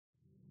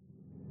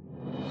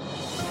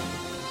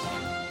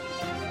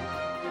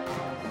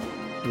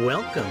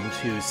Welcome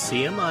to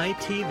CMI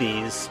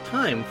TV's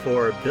Time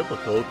for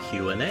Biblical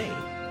Q&A.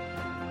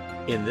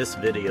 In this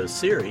video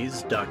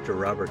series, Dr.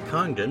 Robert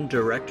Congdon,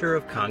 Director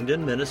of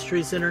Congdon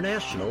Ministries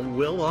International,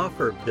 will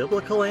offer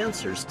biblical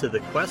answers to the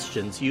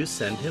questions you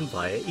send him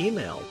via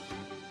email.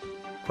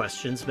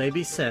 Questions may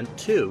be sent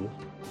to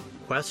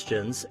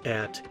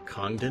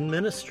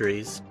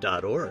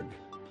questions@congdonministries.org.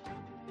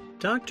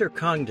 Dr.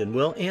 Congdon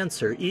will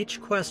answer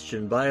each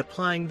question by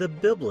applying the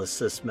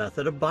Biblicist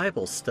method of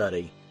Bible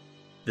study.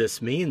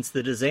 This means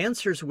that his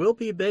answers will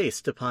be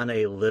based upon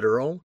a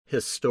literal,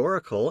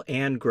 historical,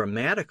 and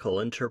grammatical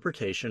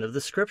interpretation of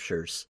the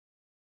Scriptures.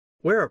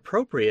 Where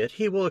appropriate,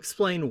 he will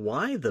explain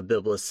why the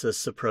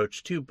Biblicist's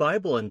approach to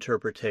Bible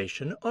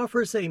interpretation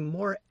offers a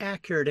more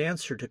accurate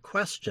answer to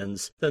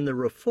questions than the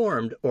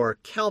Reformed or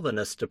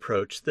Calvinist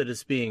approach that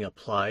is being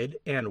applied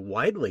and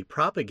widely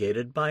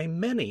propagated by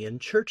many in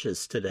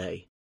churches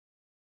today.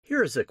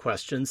 Here is a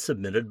question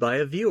submitted by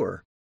a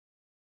viewer.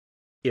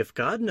 If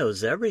God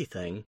knows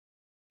everything,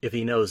 if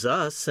He knows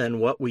us and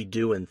what we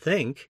do and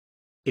think,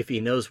 if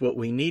He knows what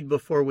we need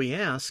before we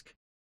ask,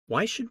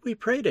 why should we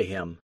pray to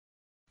Him?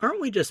 Aren't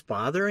we just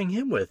bothering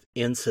Him with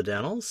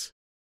incidentals?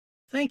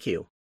 Thank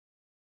you.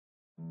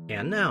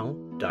 And now,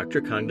 Dr.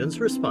 Congdon's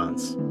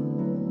response.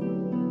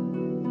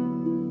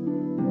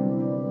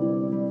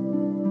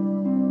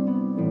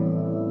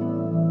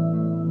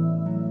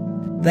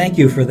 Thank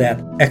you for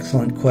that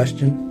excellent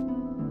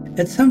question.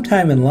 At some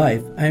time in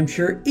life, I am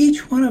sure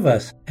each one of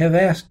us have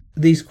asked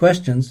these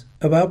questions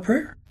about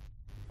prayer.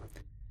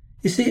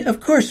 You see, of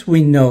course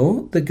we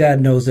know that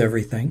God knows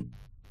everything,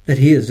 that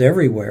He is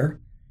everywhere,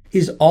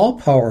 He's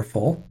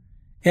all-powerful,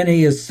 and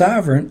He is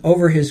sovereign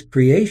over His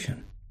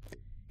creation.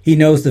 He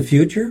knows the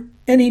future,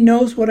 and He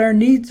knows what our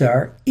needs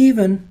are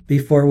even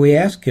before we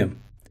ask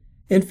Him.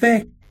 In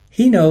fact,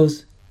 He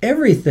knows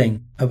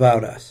everything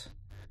about us.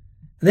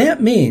 That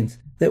means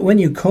that when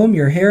you comb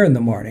your hair in the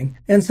morning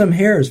and some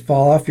hairs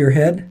fall off your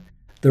head,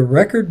 the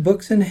record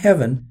books in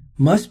heaven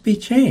must be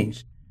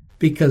changed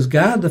because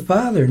God the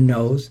Father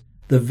knows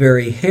the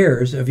very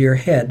hairs of your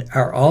head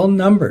are all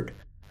numbered,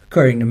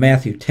 according to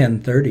Matthew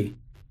 10:30.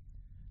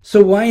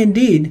 So why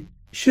indeed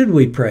should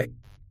we pray?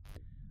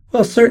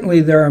 Well,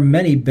 certainly there are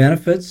many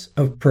benefits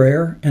of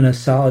prayer and a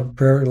solid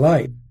prayer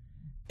life,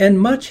 and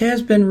much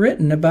has been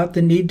written about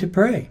the need to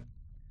pray.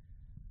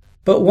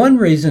 But one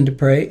reason to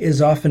pray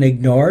is often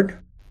ignored,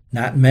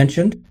 not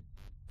mentioned,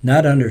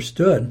 not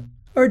understood,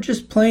 or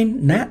just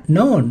plain not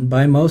known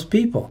by most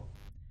people.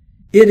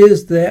 It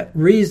is that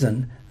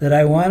reason that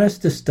I want us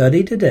to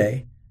study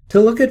today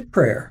to look at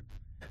prayer,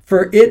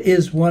 for it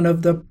is one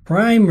of the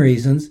prime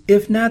reasons,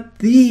 if not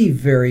the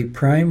very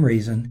prime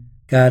reason,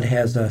 God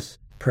has us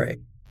pray.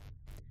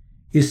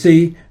 You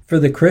see, for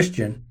the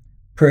Christian,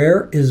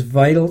 prayer is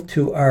vital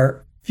to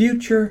our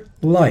future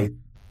life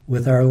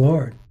with our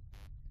Lord.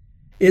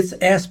 Its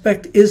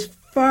aspect is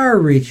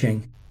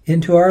far-reaching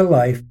into our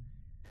life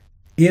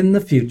in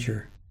the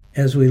future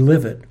as we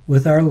live it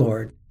with our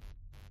Lord.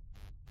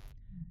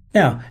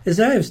 Now, as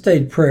I have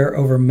studied prayer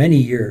over many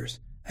years,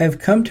 I have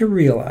come to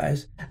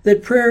realize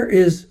that prayer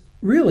is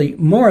really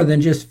more than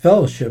just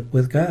fellowship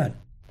with God.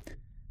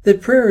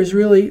 That prayer is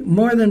really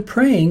more than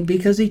praying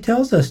because He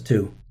tells us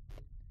to.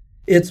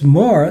 It's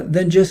more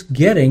than just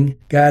getting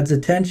God's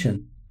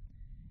attention.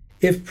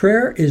 If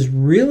prayer is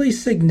really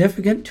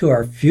significant to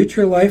our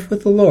future life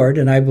with the Lord,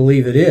 and I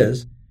believe it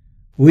is,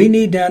 we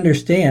need to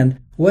understand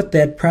what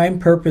that prime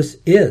purpose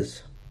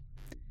is.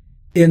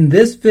 In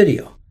this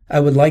video, I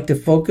would like to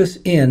focus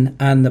in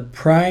on the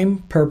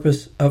prime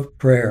purpose of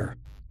prayer.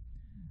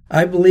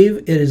 I believe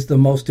it is the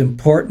most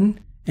important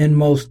and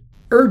most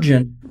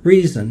urgent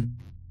reason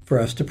for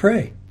us to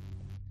pray.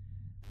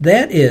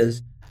 That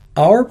is,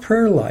 our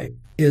prayer life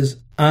is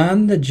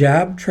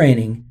on-the-job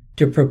training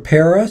to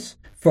prepare us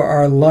for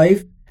our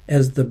life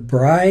as the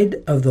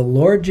bride of the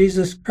Lord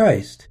Jesus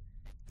Christ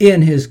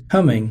in His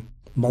coming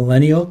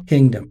millennial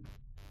kingdom.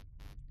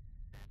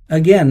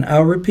 Again,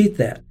 I'll repeat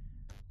that.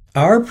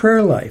 Our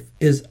prayer life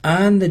is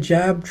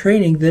on-the-job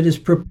training that is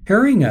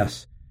preparing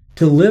us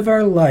to live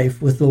our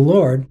life with the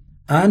Lord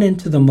on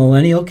into the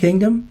millennial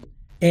kingdom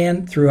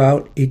and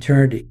throughout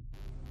eternity.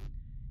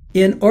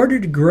 In order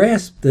to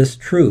grasp this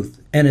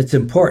truth and its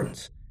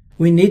importance,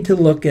 we need to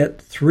look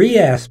at three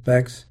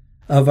aspects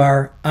of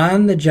our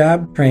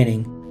on-the-job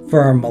training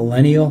for our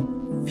millennial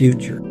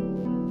future.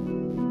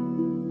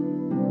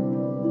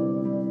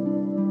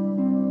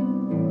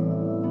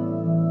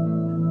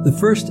 The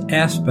first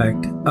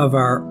aspect of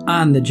our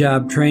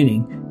on-the-job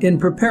training in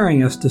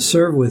preparing us to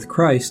serve with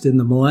Christ in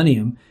the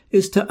millennium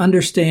is to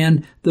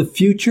understand the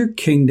future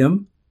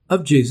kingdom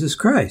of Jesus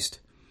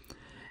Christ.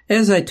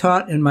 As I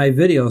taught in my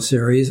video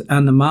series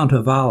on the Mount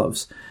of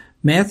Olives,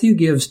 Matthew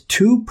gives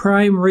two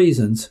prime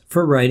reasons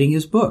for writing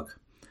his book.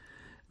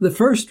 The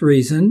first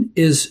reason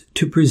is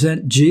to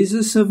present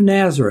Jesus of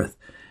Nazareth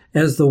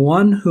as the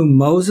one whom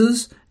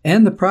Moses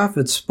and the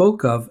prophets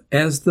spoke of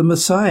as the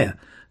Messiah,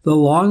 the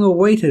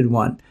long-awaited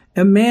one,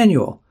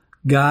 Emmanuel,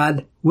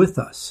 God with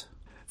us.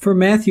 For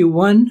Matthew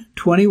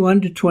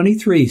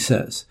 1:21-23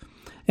 says,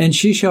 And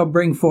she shall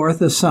bring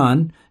forth a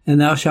son, and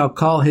thou shalt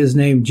call his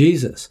name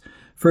Jesus,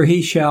 for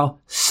he shall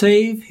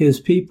save his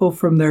people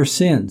from their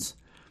sins.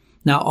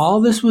 Now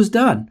all this was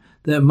done,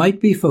 that it might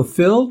be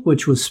fulfilled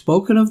which was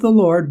spoken of the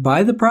Lord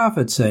by the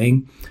prophet,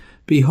 saying,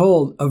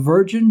 Behold, a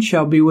virgin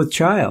shall be with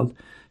child,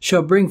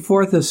 shall bring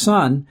forth a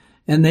son,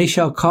 and they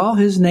shall call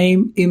his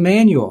name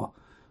Emmanuel,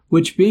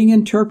 which being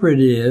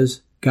interpreted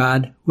is,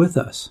 God with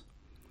us.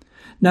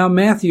 Now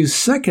Matthew's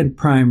second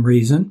prime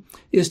reason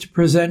is to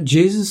present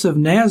Jesus of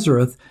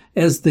Nazareth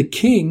as the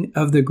king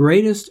of the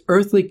greatest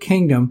earthly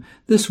kingdom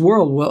this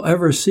world will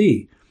ever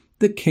see,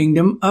 the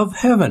kingdom of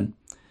heaven.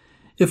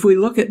 If we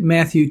look at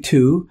Matthew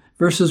 2,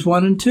 verses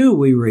 1 and 2,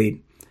 we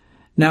read,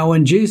 Now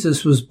when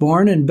Jesus was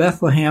born in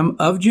Bethlehem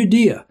of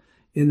Judea,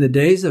 in the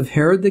days of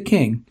Herod the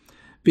king,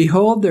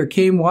 behold, there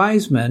came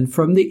wise men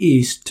from the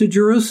east to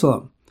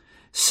Jerusalem,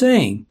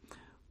 saying,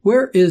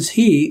 Where is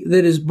he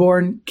that is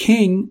born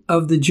King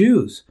of the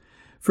Jews?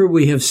 For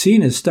we have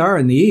seen his star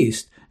in the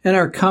east, and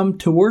are come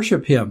to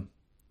worship him.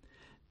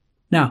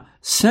 Now,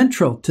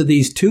 central to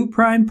these two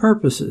prime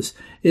purposes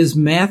is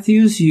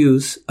Matthew's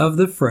use of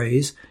the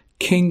phrase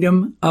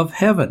kingdom of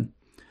heaven.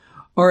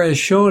 Or as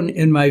shown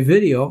in my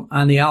video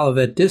on the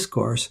Olivet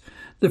Discourse,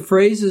 the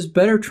phrase is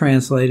better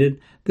translated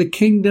the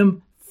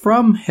kingdom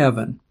from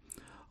heaven.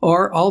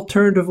 Or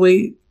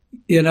alternatively,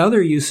 in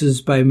other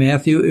uses by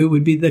Matthew, it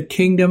would be the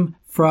kingdom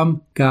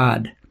from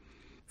God.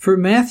 For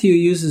Matthew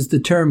uses the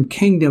term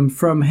kingdom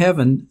from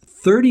heaven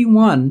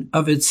 31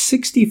 of its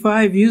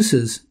 65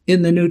 uses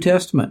in the New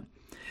Testament.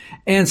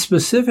 And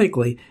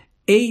specifically,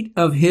 8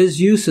 of his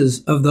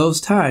uses of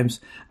those times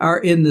are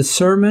in the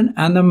Sermon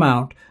on the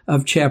Mount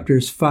of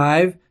chapters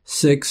 5,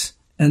 6,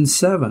 and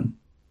 7.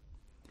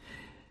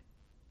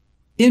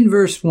 In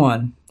verse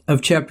 1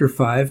 of chapter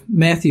 5,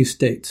 Matthew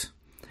states,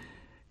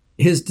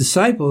 His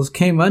disciples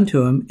came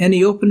unto him, and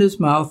he opened his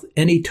mouth,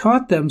 and he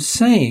taught them,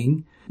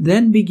 saying,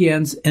 Then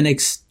begins an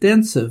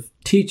extensive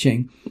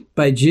teaching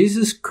by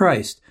Jesus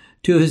Christ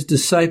to his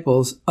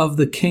disciples of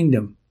the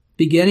kingdom.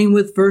 Beginning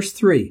with verse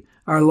 3,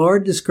 our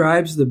Lord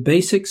describes the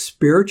basic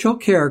spiritual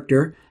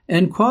character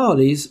and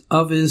qualities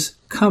of his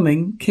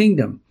coming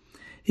kingdom.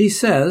 He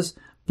says,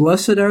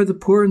 Blessed are the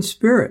poor in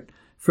spirit,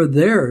 for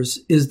theirs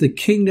is the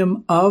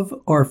kingdom of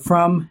or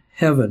from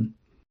heaven.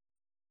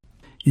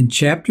 In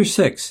chapter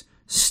 6,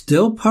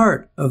 still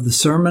part of the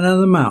Sermon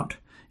on the Mount,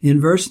 in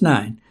verse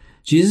 9,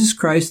 Jesus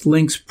Christ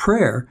links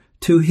prayer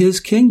to his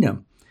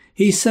kingdom.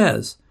 He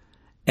says,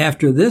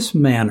 After this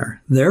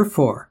manner,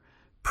 therefore,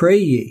 pray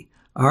ye,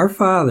 Our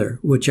Father,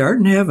 which art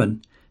in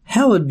heaven,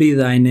 hallowed be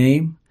thy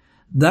name.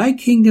 Thy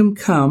kingdom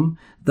come,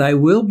 thy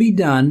will be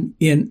done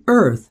in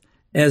earth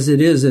as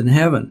it is in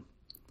heaven.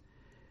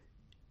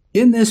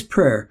 In this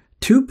prayer,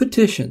 2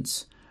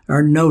 petitions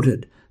are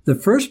noted. The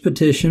first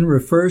petition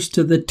refers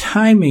to the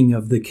timing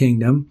of the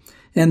kingdom,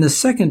 and the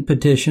second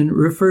petition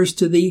refers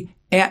to the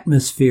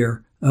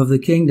atmosphere of the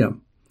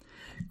kingdom.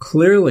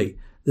 Clearly,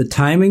 the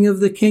timing of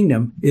the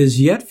kingdom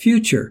is yet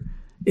future.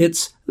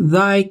 It's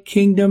thy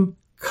kingdom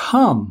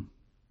come.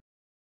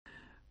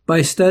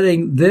 By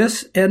studying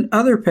this and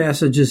other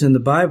passages in the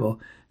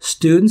Bible,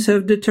 students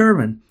have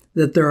determined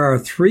that there are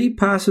 3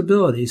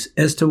 possibilities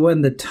as to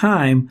when the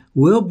time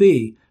will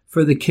be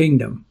for the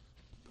kingdom.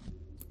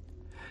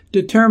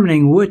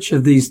 Determining which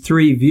of these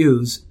 3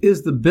 views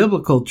is the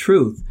biblical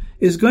truth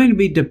is going to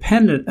be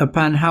dependent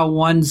upon how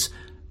one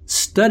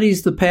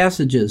studies the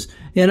passages.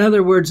 In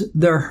other words,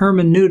 their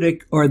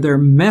hermeneutic or their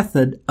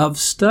method of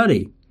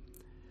study.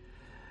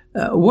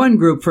 One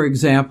group, for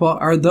example,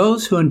 are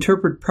those who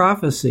interpret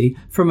prophecy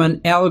from an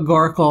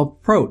allegorical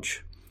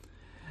approach.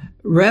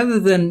 Rather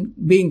than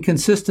being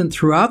consistent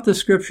throughout the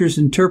scriptures,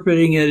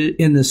 interpreting it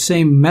in the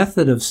same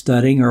method of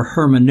studying or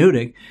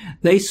hermeneutic,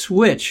 they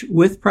switch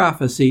with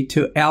prophecy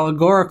to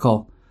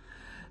allegorical.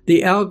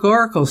 The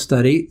allegorical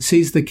study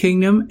sees the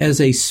kingdom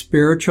as a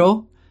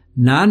spiritual,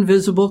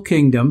 non-visible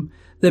kingdom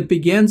that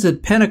begins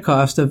at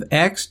Pentecost of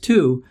Acts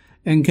 2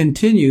 and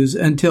continues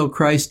until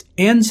Christ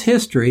ends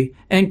history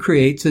and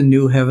creates a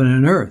new heaven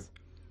and earth.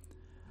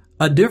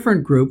 A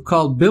different group,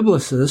 called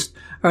biblicists,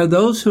 are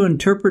those who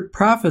interpret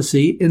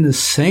prophecy in the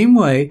same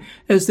way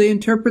as they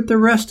interpret the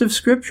rest of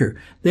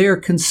Scripture. They are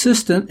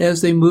consistent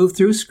as they move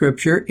through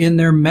Scripture in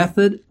their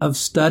method of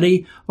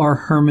study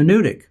or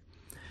hermeneutic.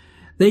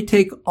 They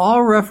take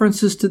all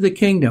references to the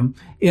kingdom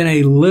in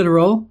a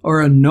literal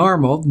or a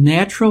normal,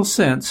 natural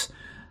sense.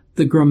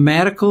 The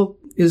grammatical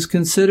is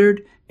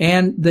considered,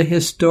 and the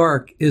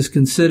historic is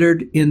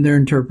considered in their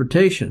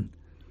interpretation.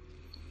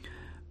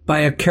 By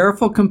a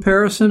careful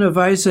comparison of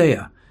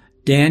Isaiah,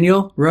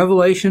 Daniel,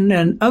 Revelation,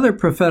 and other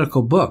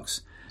prophetical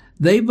books,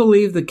 they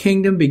believe the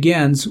kingdom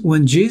begins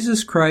when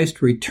Jesus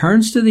Christ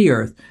returns to the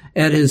earth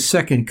at his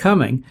second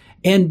coming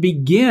and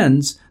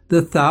begins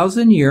the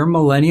 1,000-year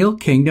millennial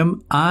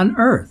kingdom on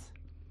earth.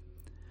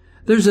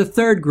 There's a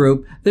third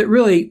group that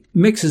really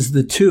mixes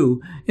the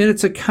two, and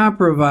it's a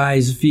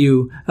compromise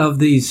view of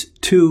these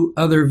 2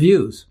 other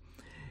views.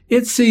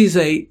 It sees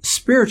a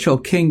spiritual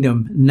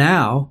kingdom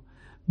now,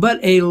 but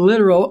a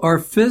literal or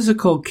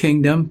physical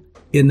kingdom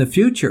in the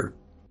future.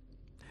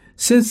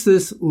 Since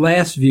this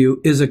last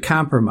view is a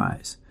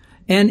compromise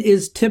and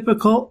is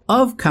typical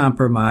of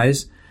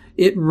compromise,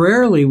 it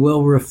rarely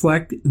will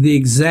reflect the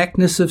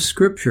exactness of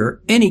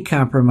Scripture. Any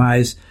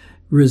compromise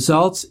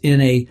results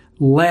in a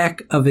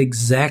lack of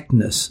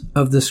exactness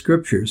of the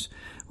Scriptures.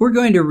 We're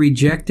going to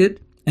reject it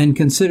and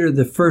consider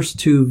the first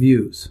two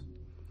views.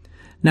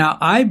 Now,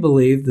 I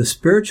believe the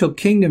spiritual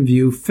kingdom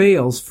view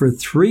fails for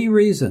three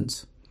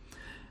reasons.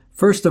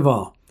 First of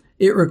all,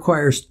 it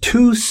requires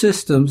two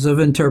systems of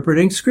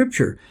interpreting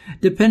Scripture.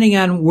 Depending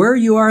on where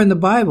you are in the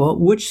Bible,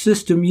 which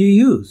system you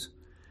use.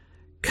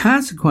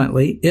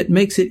 Consequently, it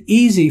makes it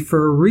easy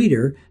for a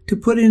reader to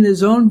put in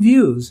his own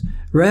views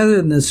rather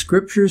than the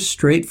Scripture's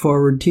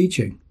straightforward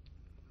teaching.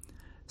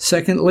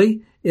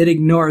 Secondly, it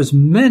ignores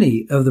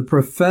many of the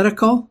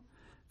prophetical,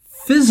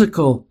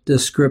 physical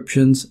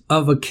descriptions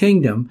of a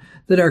kingdom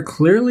that are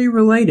clearly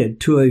related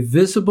to a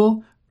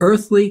visible,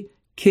 earthly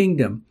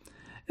kingdom.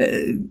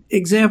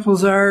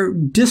 Examples are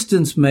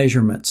distance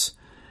measurements,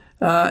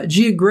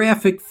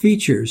 geographic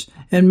features,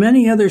 and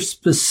many other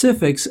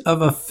specifics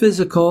of a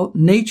physical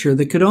nature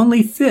that could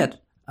only fit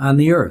on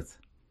the earth.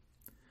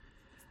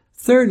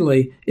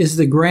 Thirdly is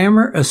the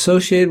grammar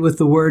associated with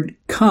the word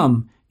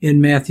come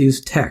in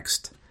Matthew's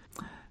text.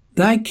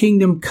 Thy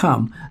kingdom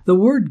come. The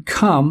word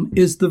come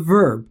is the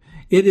verb.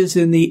 It is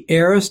in the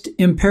aorist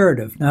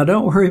imperative. Now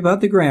don't worry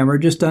about the grammar,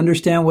 just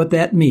understand what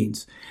that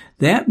means.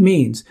 That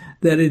means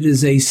that it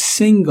is a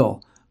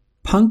single,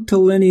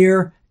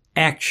 punctilinear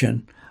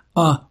action,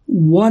 a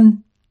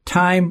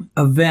one-time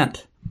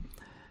event,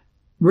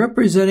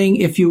 representing,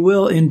 if you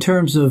will, in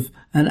terms of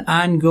an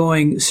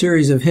ongoing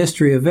series of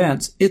history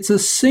events. It's a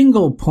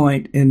single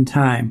point in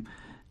time,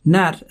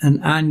 not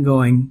an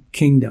ongoing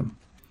kingdom.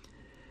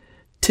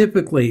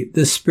 Typically,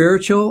 the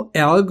spiritual,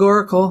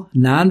 allegorical,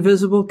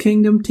 non-visible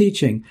kingdom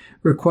teaching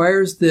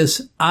requires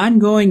this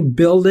ongoing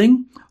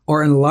building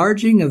or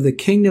enlarging of the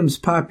kingdom's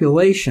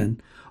population,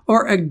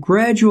 or a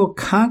gradual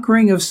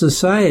conquering of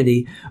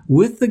society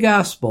with the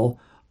gospel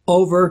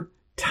over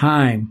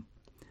time.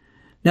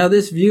 Now,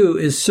 this view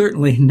is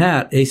certainly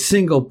not a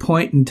single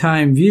point in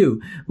time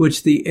view,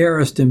 which the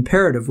aorist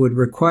imperative would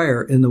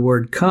require in the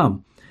word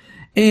come,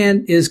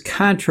 and is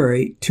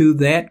contrary to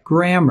that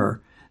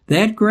grammar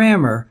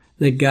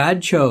that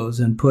God chose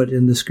and put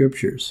in the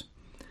Scriptures.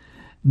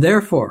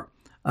 Therefore,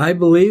 I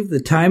believe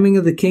the timing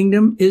of the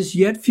kingdom is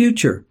yet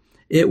future.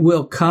 It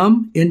will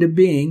come into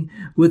being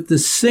with the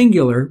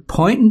singular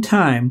point in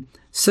time,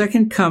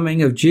 second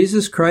coming of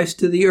Jesus Christ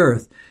to the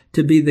earth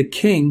to be the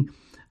King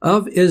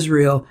of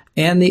Israel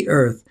and the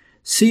earth,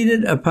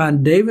 seated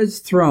upon David's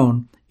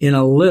throne in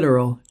a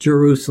literal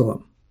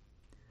Jerusalem.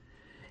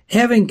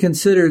 Having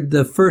considered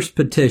the first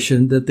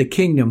petition that the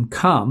kingdom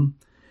come,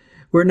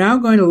 we're now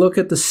going to look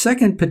at the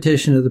second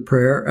petition of the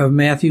prayer of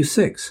Matthew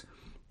 6,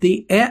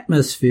 the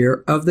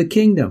atmosphere of the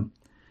kingdom.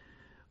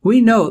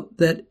 We note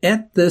that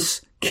at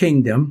this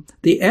kingdom,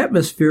 the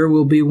atmosphere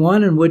will be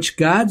one in which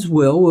God's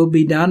will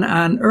be done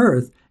on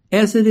earth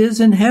as it is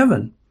in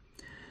heaven.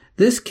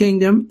 This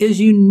kingdom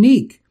is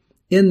unique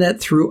in that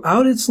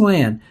throughout its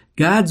land,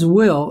 God's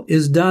will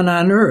is done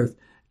on earth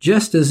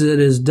just as it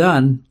is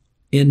done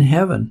in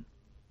heaven.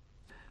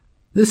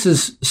 This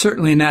is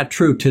certainly not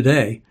true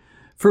today,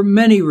 for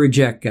many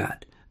reject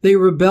God. They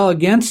rebel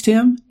against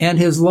Him and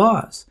His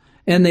laws,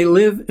 and they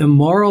live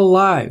immoral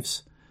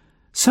lives,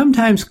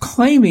 sometimes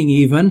claiming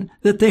even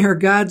that they are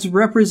God's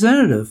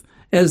representative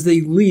as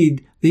they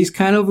lead these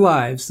kind of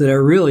lives that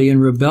are really in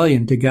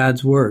rebellion to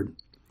God's word.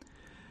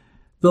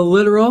 The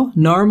literal,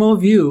 normal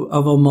view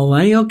of a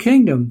millennial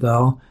kingdom,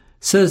 though,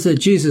 says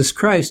that Jesus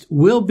Christ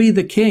will be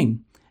the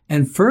king,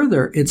 and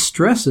further it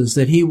stresses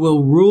that He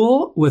will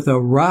rule with a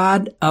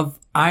rod of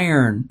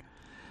iron,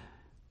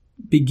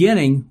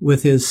 beginning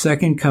with His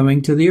second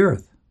coming to the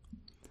earth.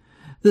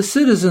 The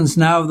citizens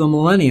now of the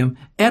millennium,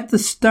 at the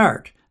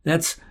start,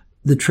 that's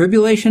the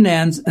tribulation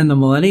ends and the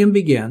millennium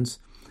begins,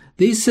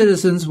 these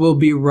citizens will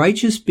be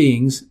righteous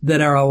beings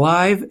that are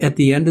alive at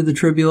the end of the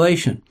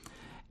tribulation,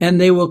 and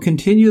they will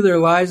continue their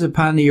lives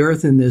upon the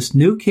earth in this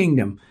new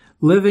kingdom,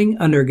 living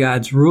under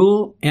God's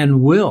rule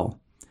and will.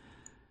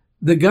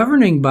 The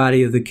governing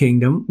body of the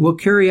kingdom will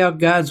carry out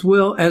God's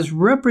will as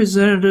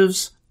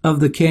representatives of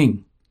the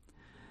king.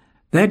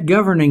 That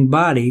governing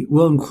body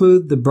will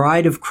include the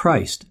bride of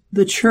Christ,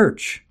 the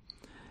church,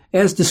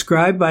 as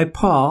described by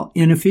Paul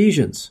in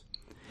Ephesians.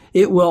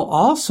 It will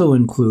also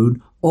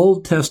include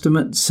Old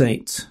Testament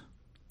saints.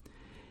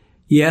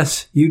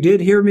 Yes, you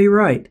did hear me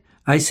right.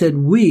 I said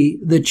we,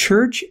 the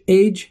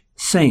church-age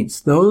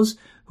saints, those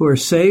who are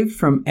saved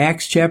from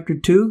Acts chapter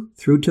 2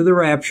 through to the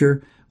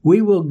rapture,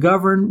 we will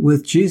govern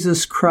with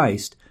Jesus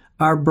Christ,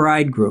 our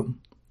bridegroom.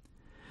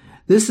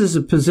 This is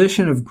a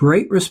position of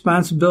great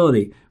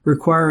responsibility,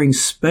 requiring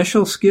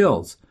special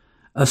skills,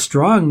 a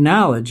strong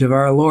knowledge of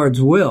our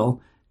Lord's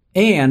will,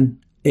 and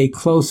a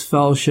close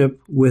fellowship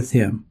with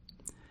Him.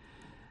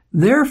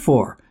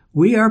 Therefore,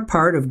 we are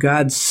part of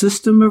God's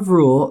system of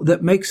rule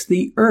that makes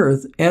the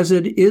earth as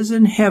it is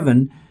in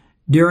heaven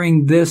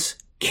during this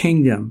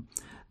kingdom.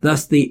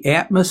 Thus the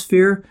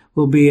atmosphere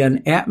will be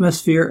an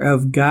atmosphere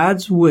of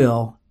God's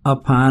will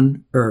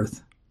upon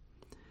earth.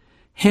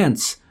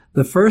 Hence,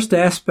 the first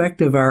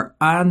aspect of our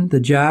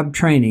on-the-job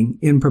training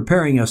in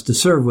preparing us to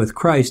serve with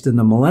Christ in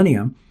the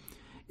millennium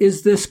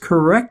is this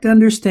correct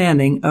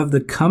understanding of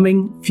the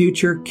coming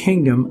future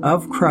kingdom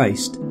of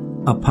Christ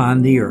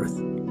upon the earth.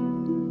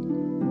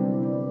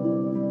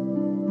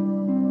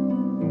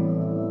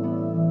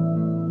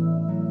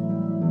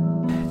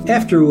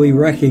 After we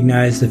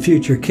recognize the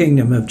future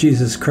kingdom of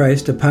Jesus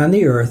Christ upon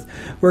the earth,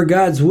 where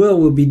God's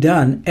will be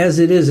done as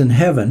it is in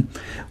heaven,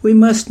 we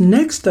must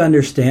next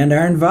understand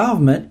our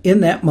involvement in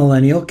that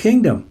millennial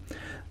kingdom.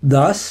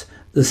 Thus,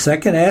 the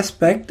second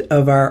aspect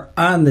of our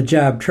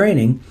on-the-job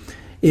training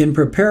in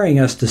preparing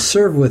us to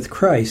serve with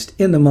Christ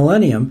in the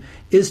millennium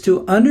is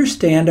to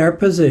understand our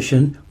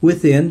position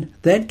within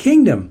that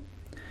kingdom.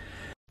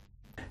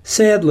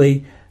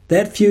 Sadly,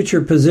 that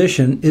future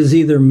position is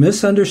either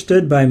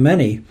misunderstood by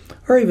many,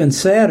 or even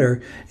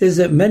sadder, is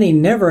that many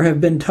never have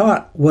been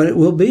taught what it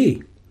will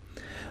be.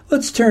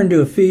 Let's turn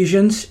to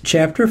Ephesians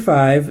chapter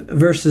 5,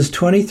 verses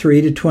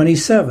 23 to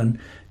 27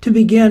 to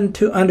begin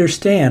to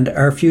understand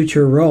our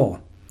future role.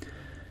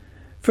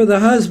 For the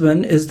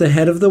husband is the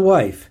head of the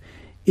wife,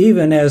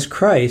 even as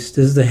Christ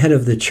is the head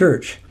of the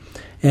church,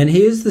 and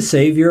he is the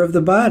Savior of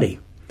the body.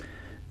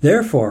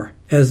 Therefore,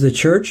 as the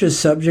church is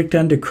subject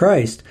unto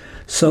Christ,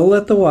 so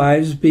let the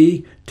wives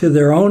be to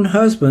their own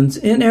husbands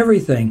in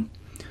everything.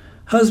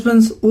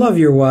 Husbands, love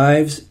your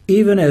wives,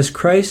 even as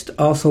Christ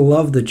also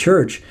loved the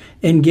church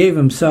and gave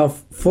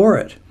himself for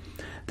it,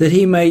 that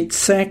he might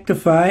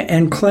sanctify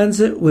and cleanse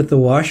it with the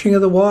washing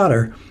of the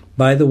water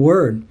by the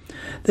word,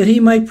 that he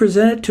might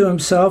present it to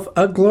himself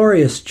a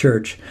glorious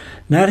church,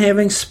 not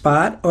having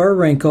spot or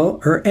wrinkle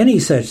or any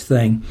such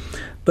thing,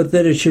 but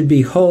that it should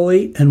be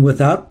holy and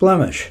without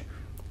blemish.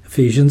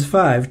 Ephesians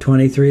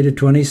 5:23 to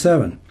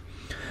 27.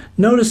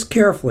 Notice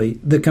carefully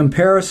the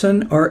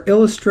comparison or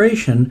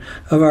illustration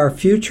of our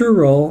future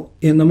role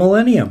in the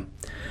millennium.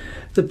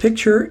 The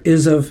picture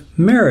is of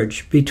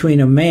marriage between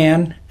a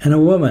man and a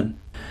woman.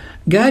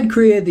 God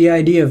created the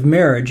idea of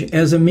marriage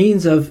as a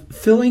means of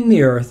filling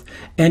the earth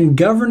and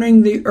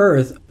governing the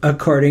earth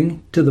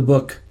according to the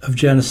book of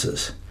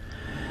Genesis.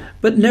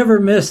 But never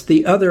miss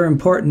the other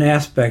important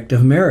aspect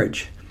of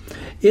marriage.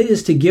 It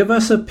is to give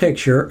us a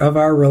picture of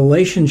our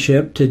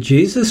relationship to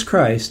Jesus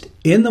Christ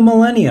in the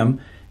millennium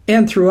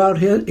and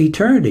throughout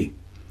eternity.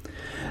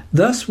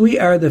 Thus we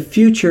are the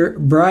future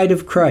bride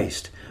of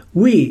Christ,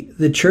 we,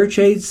 the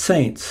church-age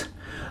saints,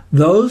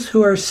 those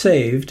who are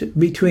saved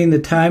between the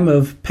time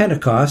of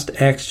Pentecost,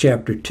 Acts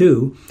chapter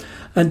 2,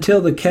 until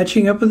the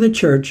catching up of the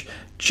church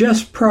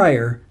just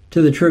prior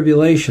to the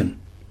tribulation.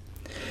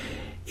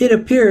 It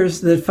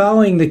appears that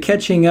following the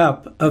catching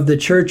up of the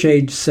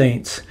church-age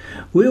saints,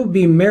 we will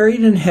be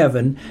married in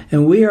heaven,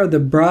 and we are the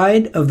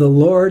bride of the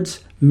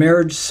Lord's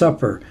marriage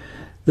supper,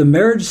 the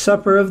marriage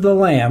supper of the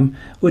Lamb,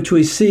 which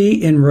we see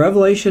in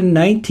Revelation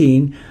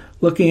 19,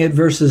 looking at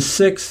verses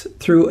 6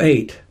 through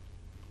 8.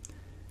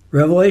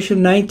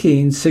 Revelation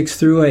 19, 6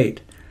 through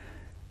 8.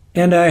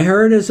 And I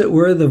heard as it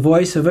were the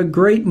voice of a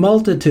great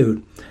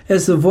multitude,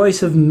 as the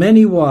voice of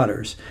many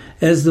waters,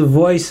 as the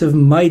voice of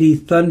mighty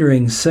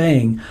thundering,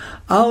 saying,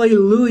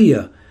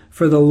 Alleluia,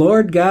 for the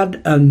Lord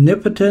God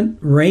omnipotent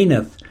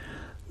reigneth.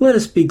 Let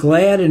us be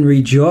glad and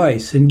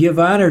rejoice, and give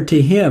honor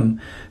to him,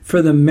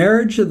 for the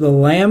marriage of the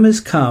Lamb is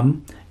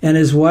come, and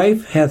his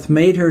wife hath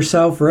made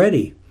herself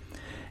ready.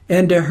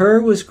 And to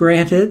her was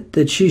granted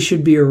that she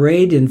should be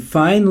arrayed in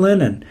fine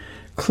linen,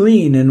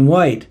 clean and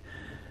white,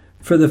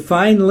 for the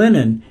fine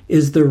linen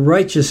is the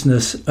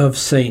righteousness of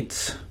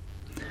saints.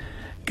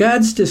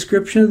 God's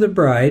description of the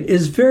bride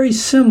is very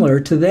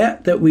similar to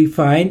that we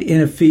find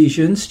in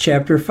Ephesians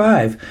chapter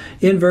 5,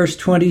 in verse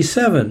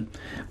 27,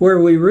 where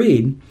we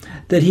read,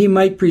 that he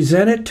might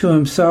present it to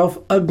himself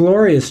a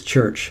glorious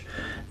church,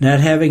 not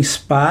having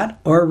spot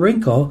or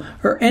wrinkle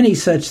or any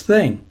such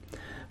thing,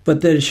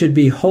 but that it should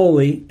be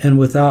holy and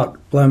without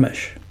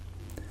blemish.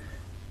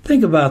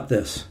 Think about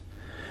this.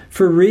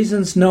 For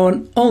reasons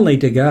known only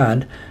to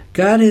God,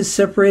 God has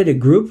separated a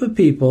group of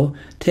people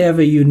to have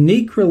a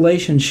unique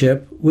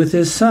relationship with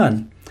his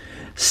Son,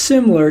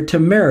 similar to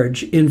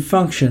marriage in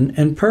function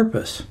and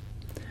purpose.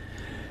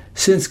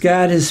 Since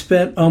God has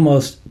spent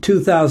almost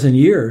 2,000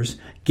 years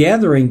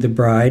gathering the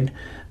bride,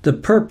 the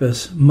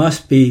purpose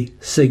must be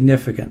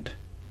significant.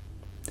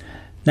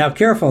 Now,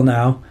 careful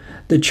now,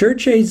 the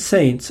church-age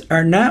saints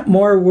are not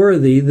more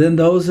worthy than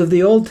those of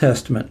the Old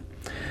Testament.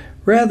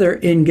 Rather,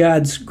 in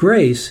God's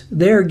grace,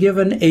 they are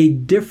given a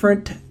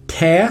different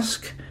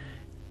task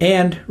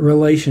and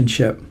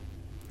relationship.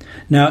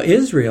 Now,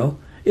 Israel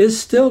is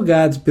still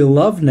God's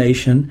beloved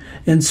nation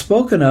and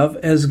spoken of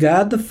as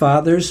God the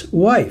Father's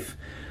wife.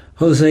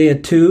 Hosea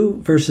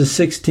 2, verses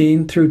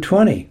 16 through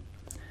 20.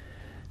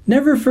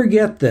 Never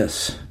forget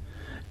this.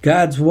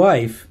 God's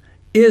wife,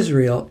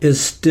 Israel, is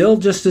still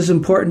just as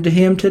important to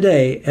him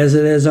today as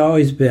it has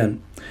always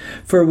been.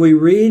 For we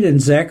read in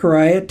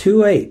Zechariah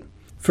 2:8,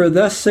 For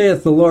thus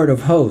saith the Lord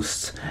of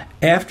hosts,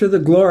 after the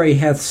glory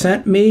hath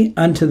sent me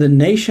unto the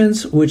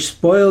nations which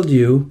spoiled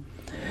you,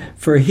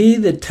 for he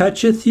that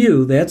toucheth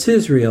you, that's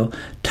Israel,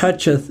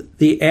 toucheth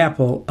the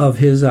apple of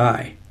his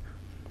eye.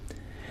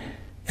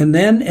 And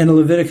then in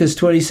Leviticus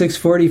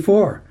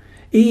 26:44,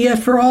 yet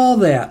for all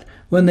that,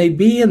 when they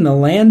be in the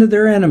land of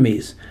their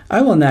enemies,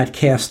 I will not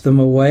cast them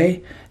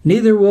away,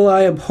 neither will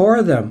I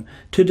abhor them,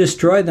 to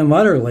destroy them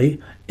utterly,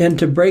 and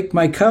to break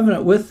my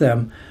covenant with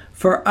them,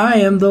 for I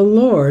am the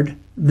Lord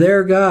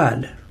their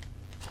God.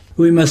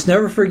 We must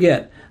never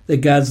forget that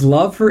God's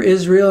love for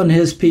Israel and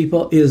his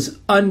people is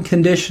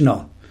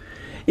unconditional.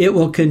 It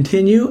will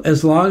continue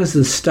as long as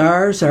the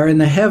stars are in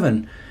the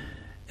heaven,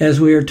 as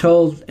we are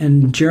told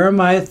in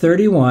Jeremiah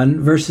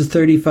 31, verses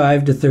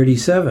 35 to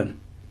 37.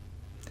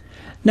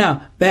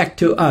 Now, back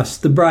to us,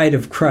 the bride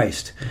of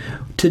Christ.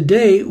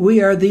 Today,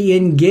 we are the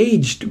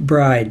engaged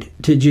bride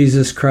to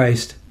Jesus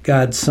Christ,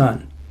 God's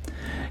Son.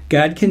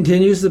 God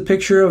continues the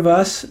picture of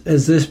us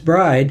as this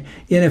bride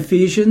in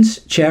Ephesians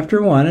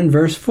chapter 1 and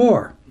verse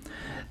 4.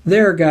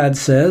 There God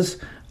says,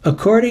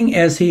 according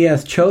as he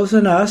hath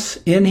chosen us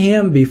in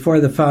him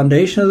before the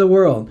foundation of the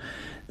world,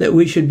 that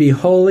we should be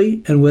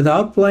holy and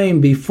without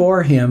blame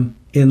before him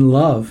in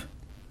love.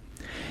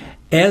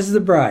 As the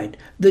bride,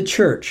 the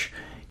church,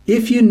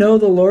 if you know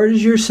the Lord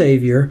is your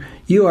Savior,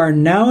 you are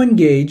now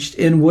engaged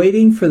in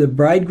waiting for the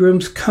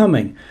bridegroom's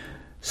coming,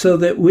 so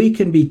that we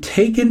can be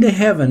taken to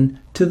heaven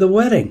to the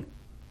wedding.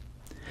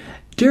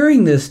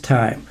 During this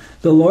time,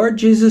 the Lord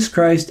Jesus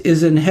Christ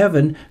is in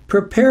heaven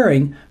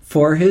preparing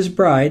for his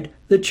bride,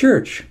 the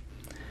church.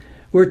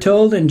 We're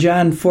told in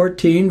John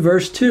 14,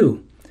 verse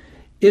 2,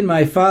 in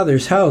my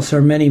Father's house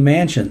are many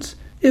mansions.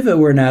 If it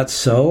were not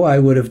so, I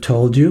would have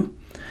told you.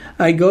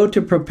 I go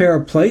to prepare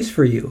a place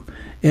for you.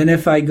 And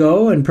if I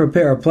go and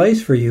prepare a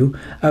place for you,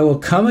 I will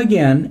come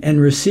again and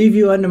receive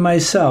you unto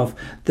myself,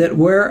 that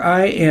where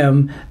I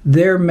am,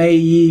 there may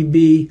ye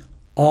be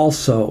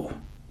also.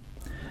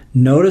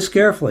 Notice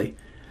carefully.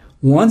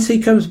 Once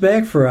he comes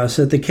back for us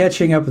at the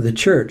catching up of the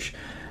church,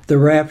 the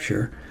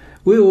rapture,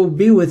 we will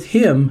be with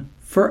him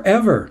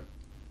forever.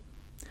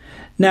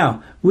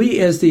 Now, we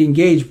as the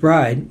engaged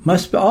bride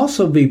must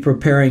also be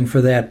preparing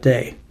for that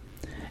day.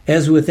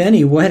 As with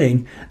any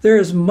wedding, there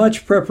is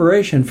much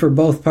preparation for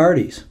both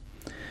parties.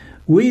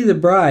 We, the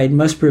bride,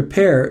 must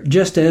prepare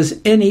just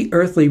as any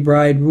earthly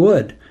bride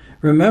would.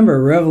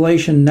 Remember,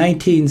 Revelation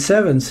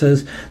 19:7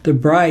 says, the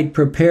bride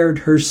prepared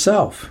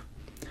herself.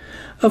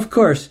 Of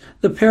course,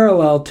 the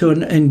parallel to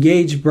an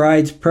engaged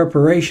bride's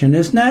preparation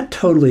is not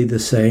totally the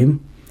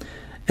same.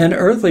 An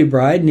earthly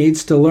bride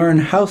needs to learn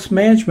house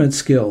management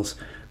skills,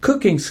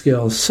 cooking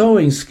skills,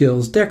 sewing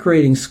skills,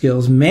 decorating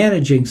skills,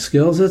 managing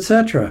skills,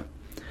 etc.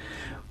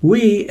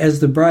 We,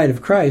 as the bride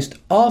of Christ,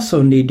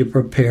 also need to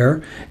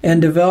prepare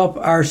and develop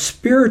our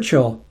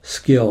spiritual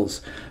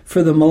skills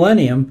for the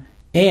millennium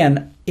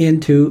and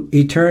into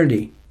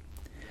eternity.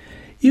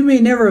 You may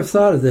never have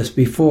thought of this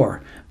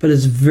before, but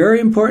it's very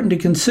important to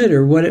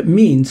consider what it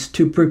means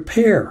to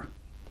prepare.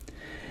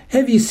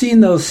 Have you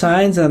seen those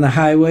signs on the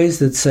highways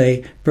that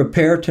say,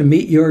 prepare to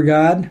meet your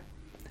God?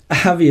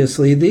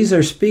 Obviously, these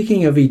are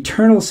speaking of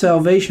eternal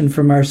salvation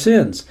from our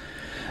sins.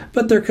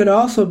 But there could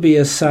also be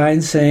a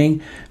sign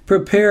saying,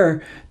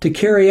 prepare to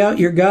carry out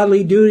your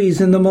godly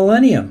duties in the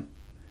millennium.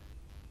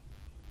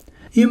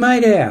 You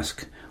might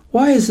ask,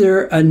 why is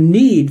there a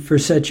need for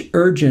such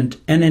urgent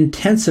and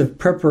intensive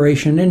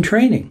preparation and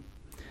training?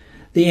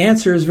 The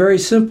answer is very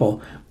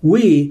simple.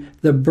 We,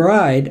 the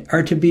bride,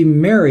 are to be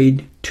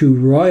married to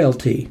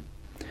royalty.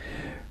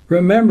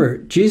 Remember,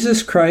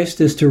 Jesus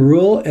Christ is to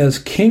rule as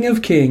King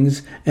of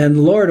Kings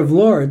and Lord of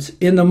Lords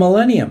in the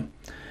millennium.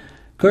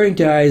 According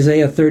to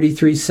Isaiah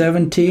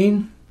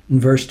 33:17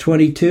 and verse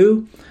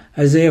 22,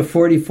 Isaiah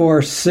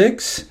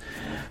 44:6,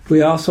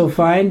 we also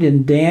find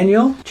in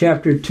Daniel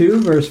chapter 2,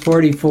 verse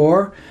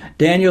 44,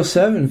 Daniel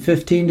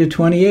 7:15 to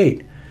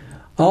 28.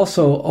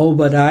 Also,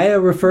 Obadiah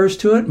refers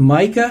to it,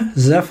 Micah,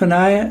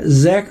 Zephaniah,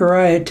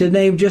 Zechariah, to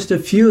name just a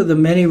few of the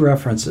many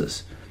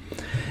references.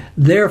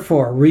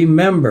 Therefore,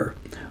 remember,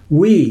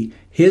 we,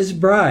 his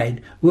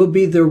bride, will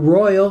be the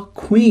royal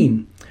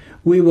queen.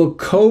 We will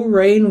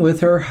co-reign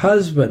with her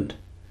husband.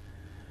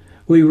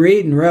 We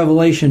read in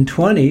Revelation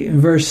 20,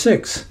 verse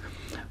 6,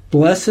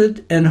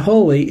 blessed and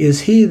holy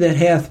is he that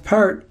hath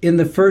part in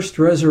the first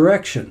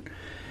resurrection.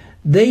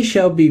 They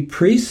shall be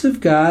priests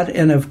of God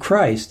and of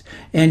Christ,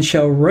 and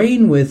shall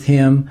reign with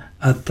him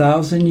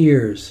 1,000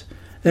 years.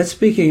 That's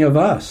speaking of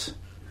us.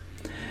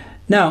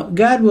 Now,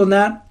 God will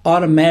not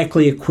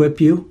automatically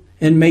equip you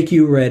and make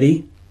you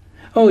ready.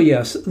 Oh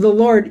yes, the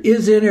Lord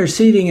is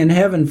interceding in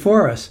heaven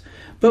for us,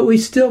 but we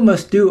still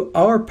must do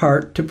our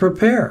part to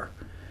prepare.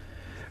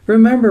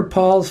 Remember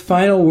Paul's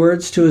final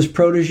words to his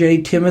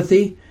protege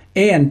Timothy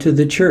and to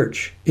the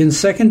church in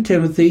 2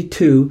 Timothy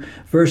 2,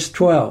 verse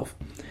 12.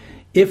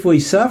 If we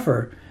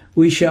suffer,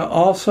 we shall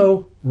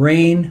also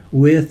reign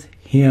with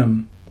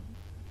him.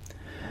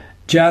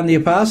 John the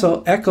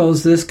Apostle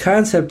echoes this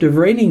concept of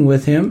reigning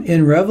with him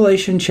in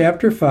Revelation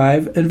chapter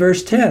 5 and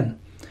verse 10.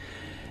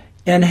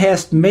 and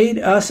hast made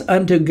us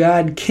unto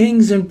God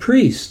kings and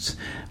priests,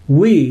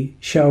 we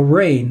shall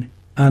reign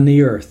on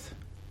the earth.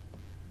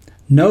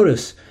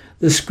 Notice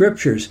the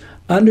Scriptures,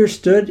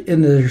 understood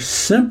in their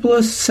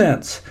simplest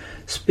sense,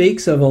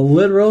 speaks of a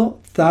literal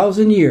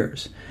 1,000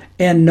 years,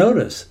 and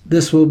notice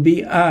this will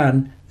be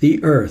on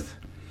the earth.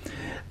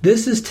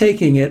 This is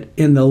taking it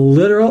in the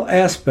literal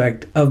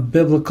aspect of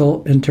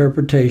biblical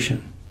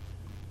interpretation.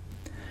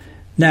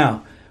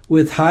 Now,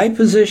 with high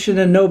position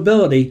and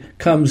nobility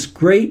comes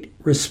great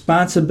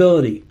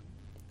responsibility.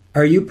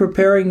 Are you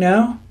preparing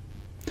now?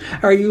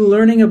 Are you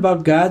learning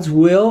about God's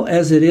will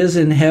as it is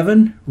in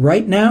heaven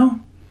right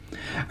now?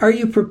 Are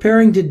you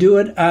preparing to do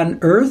it on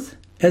earth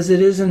as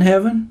it is in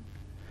heaven?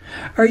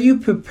 Are you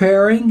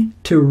preparing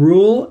to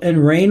rule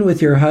and reign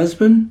with your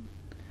husband?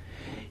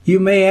 You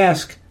may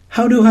ask,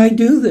 how do I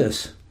do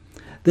this?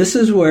 This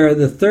is where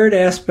the third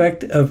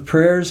aspect of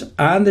prayer's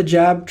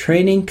on-the-job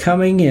training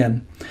coming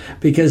in,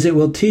 because it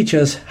will teach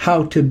us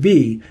how to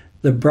be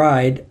the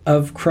bride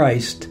of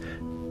Christ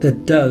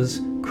that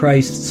does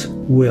Christ's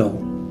will.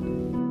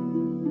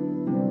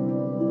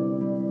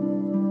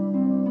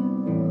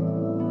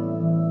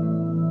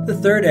 The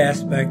third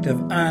aspect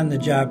of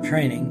on-the-job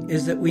training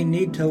is that we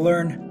need to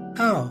learn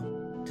how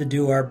to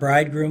do our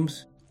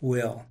bridegroom's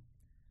will.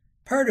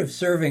 Part of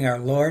serving our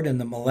Lord in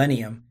the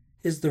millennium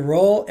is the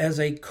role as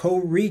a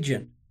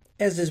co-regent,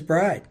 as his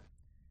bride.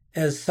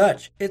 As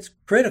such, it's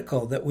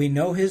critical that we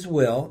know his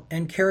will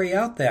and carry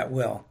out that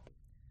will.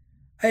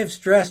 I have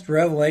stressed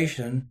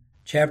Revelation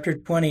chapter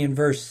 20 and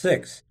verse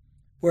 6,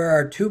 where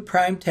our two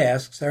prime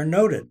tasks are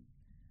noted.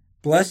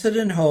 Blessed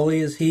and holy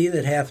is he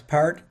that hath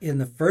part in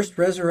the first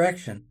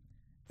resurrection.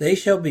 They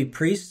shall be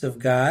priests of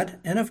God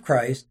and of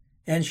Christ,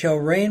 and shall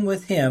reign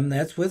with him,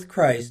 that's with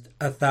Christ,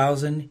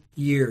 1,000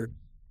 years.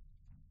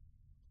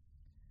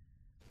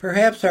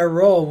 Perhaps our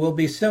role will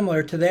be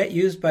similar to that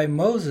used by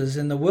Moses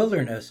in the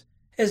wilderness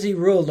as he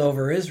ruled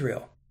over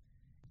Israel.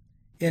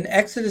 In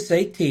Exodus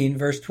 18,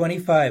 verse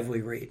 25,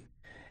 we read,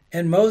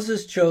 And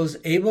Moses chose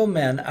able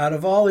men out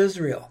of all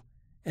Israel,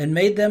 and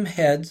made them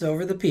heads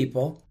over the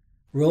people,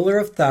 ruler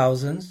of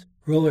thousands,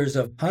 rulers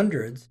of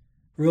hundreds,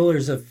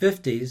 rulers of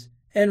 50s,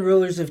 and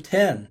rulers of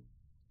 10.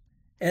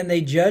 And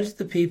they judged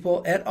the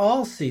people at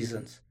all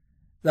seasons.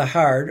 The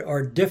hard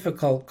or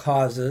difficult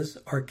causes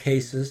or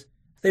cases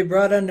they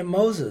brought unto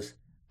Moses,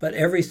 but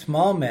every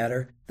small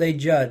matter they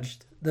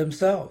judged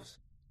themselves.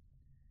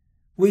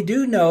 We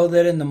do know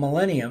that in the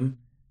millennium,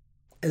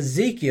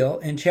 Ezekiel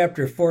in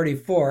chapter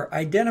 44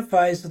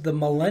 identifies the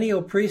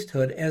millennial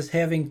priesthood as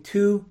having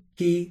two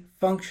key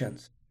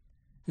functions.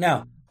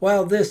 Now,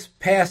 while this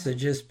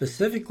passage is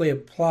specifically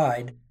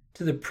applied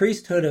to the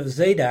priesthood of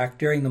Zadok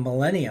during the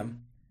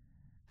millennium,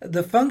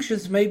 the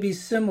functions may be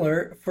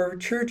similar for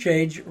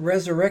church-age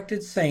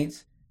resurrected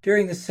saints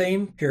during the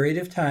same period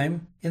of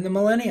time in the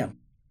millennium.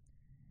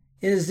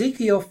 In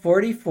Ezekiel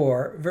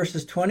 44,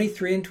 verses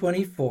 23 and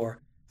 24,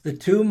 the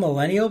two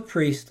millennial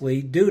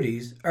priestly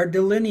duties are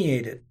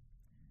delineated.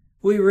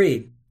 We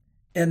read,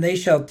 And they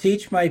shall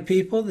teach my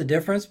people the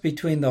difference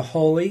between the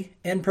holy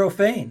and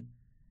profane,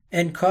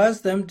 and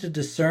cause them to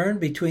discern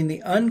between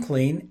the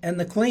unclean and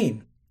the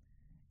clean.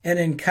 And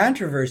in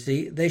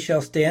controversy they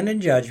shall stand in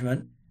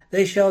judgment,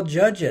 they shall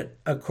judge it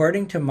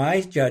according to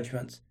my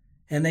judgments,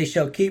 and they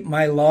shall keep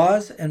my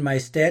laws and my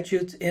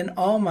statutes in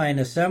all mine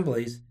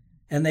assemblies,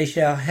 and they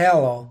shall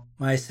hallow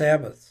my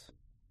Sabbaths.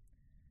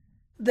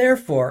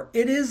 Therefore,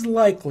 it is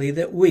likely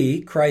that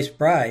we, Christ's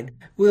bride,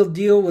 will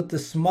deal with the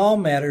small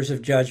matters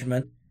of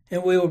judgment,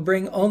 and we will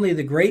bring only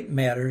the great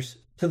matters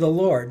to the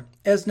Lord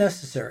as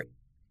necessary.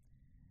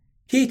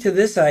 Key to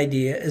this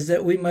idea is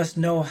that we must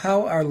know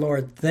how our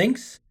Lord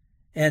thinks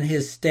and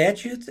his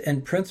statutes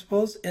and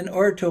principles in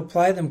order to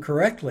apply them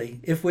correctly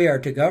if we are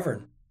to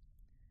govern.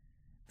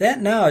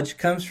 That knowledge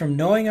comes from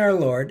knowing our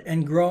Lord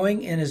and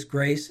growing in his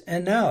grace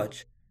and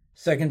knowledge,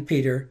 2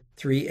 Peter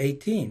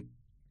 3:18.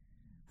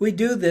 We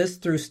do this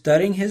through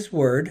studying his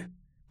word,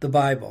 the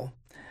Bible,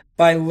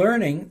 by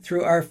learning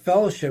through our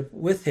fellowship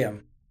with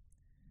him.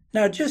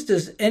 Now, just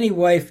as any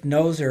wife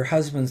knows her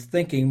husband's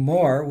thinking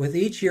more with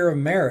each year of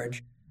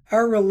marriage,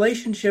 our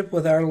relationship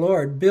with our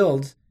Lord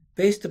builds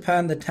based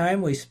upon the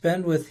time we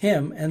spend with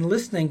him and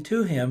listening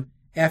to him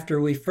after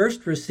we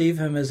first receive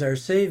him as our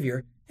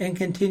Savior and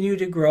continue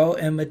to grow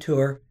and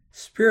mature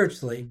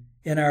spiritually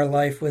in our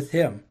life with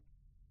him.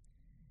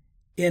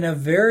 In a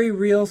very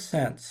real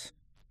sense,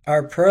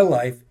 our prayer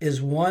life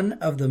is one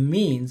of the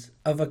means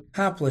of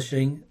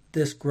accomplishing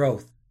this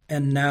growth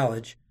and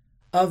knowledge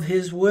of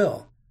his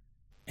will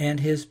and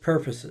his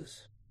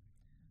purposes.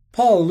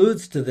 Paul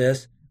alludes to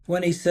this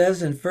when he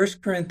says in 1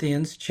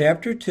 Corinthians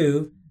chapter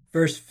 2,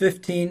 verse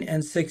 15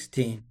 and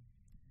 16,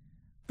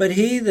 But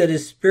he that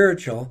is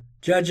spiritual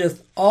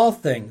judgeth all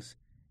things,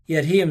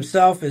 yet he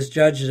himself is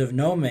judged of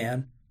no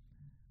man.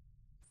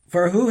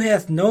 For who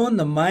hath known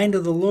the mind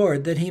of the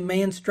Lord that he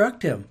may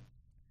instruct him?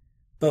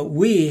 But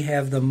we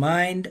have the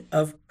mind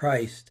of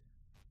Christ.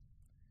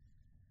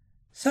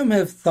 Some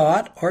have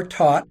thought or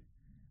taught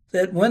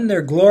that when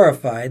they're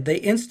glorified, they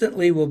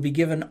instantly will be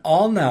given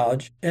all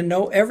knowledge and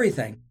know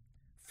everything,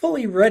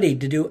 fully ready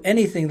to do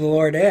anything the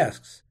Lord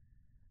asks.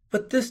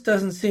 But this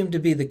doesn't seem to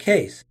be the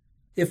case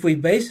if we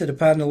base it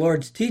upon the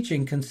Lord's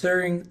teaching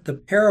concerning the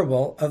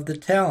parable of the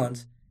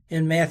talents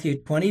in Matthew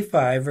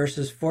 25,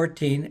 verses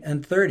 14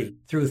 and 30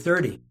 through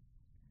 30.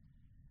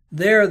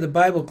 There, the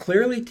Bible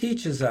clearly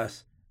teaches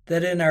us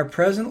that in our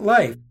present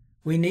life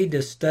we need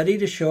to study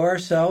to show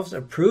ourselves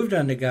approved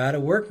unto God, a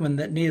workman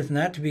that needeth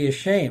not to be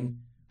ashamed,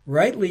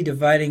 rightly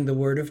dividing the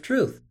word of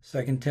truth,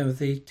 2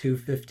 Timothy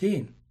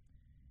 2:15.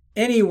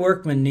 Any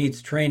workman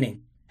needs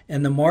training,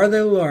 and the more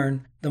they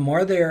learn, the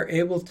more they are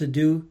able to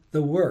do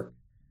the work.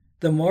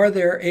 The more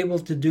they are able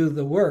to do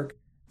the work,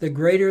 the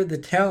greater the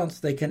talents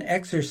they can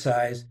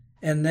exercise,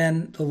 and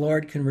then the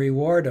Lord can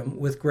reward them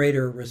with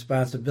greater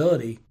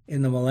responsibility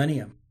in the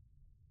millennium.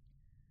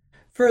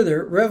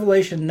 Further,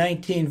 Revelation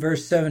 19,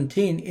 verse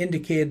 17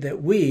 indicated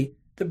that we,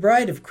 the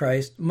bride of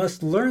Christ,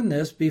 must learn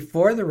this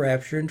before the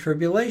rapture and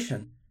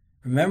tribulation.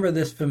 Remember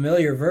this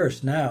familiar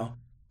verse now.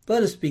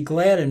 Let us be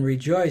glad and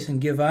rejoice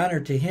and give honor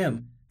to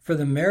him, for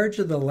the marriage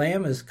of the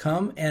Lamb is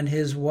come, and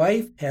his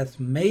wife hath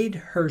made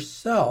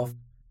herself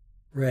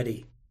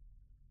ready.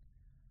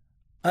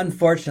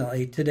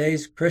 Unfortunately,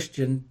 today's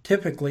Christian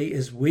typically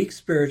is weak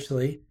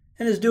spiritually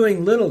and is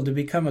doing little to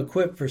become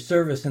equipped for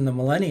service in the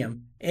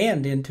millennium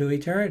and into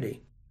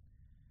eternity.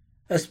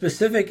 A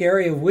specific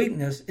area of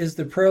weakness is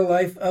the prayer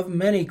life of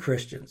many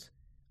Christians,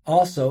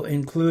 also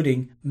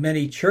including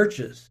many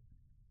churches.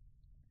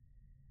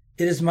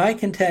 It is my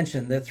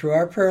contention that through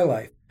our prayer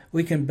life,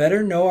 we can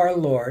better know our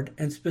Lord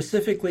and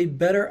specifically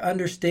better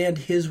understand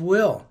his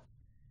will.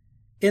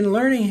 In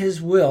learning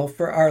his will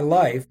for our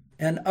life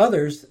and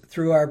others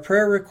through our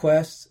prayer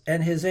requests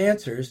and his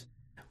answers,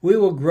 we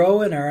will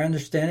grow in our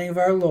understanding of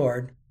our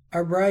Lord,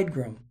 our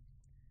bridegroom.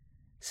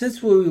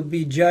 Since we will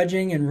be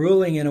judging and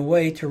ruling in a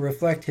way to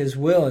reflect his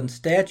will and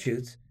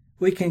statutes,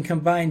 we can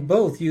combine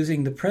both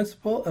using the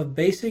principle of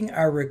basing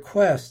our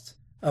requests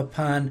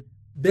upon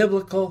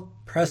biblical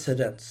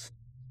precedents.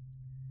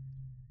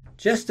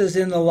 Just as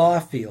in the law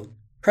field,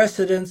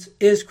 precedence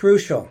is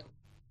crucial.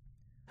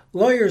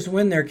 Lawyers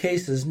win their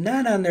cases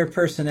not on their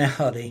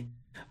personality,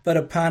 but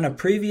upon a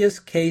previous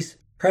case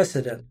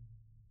precedent.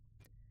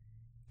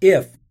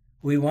 If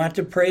we want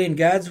to pray in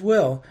God's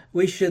will,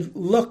 we should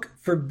look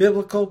for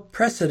biblical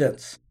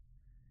precedents.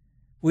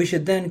 We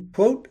should then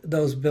quote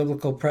those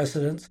biblical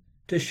precedents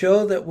to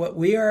show that what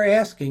we are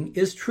asking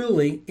is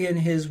truly in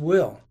his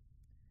will.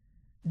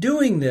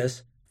 Doing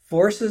this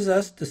forces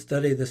us to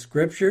study the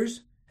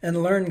scriptures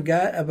and learn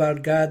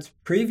about God's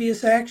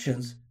previous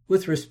actions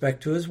with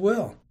respect to his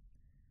will.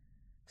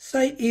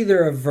 Cite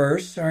either a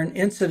verse or an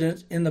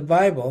incident in the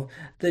Bible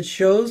that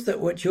shows that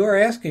what you are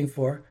asking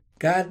for,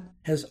 God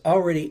has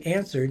already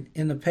answered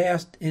in the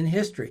past in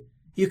history.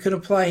 You can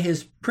apply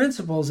his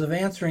principles of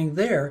answering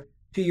there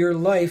to your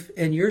life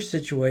and your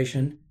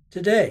situation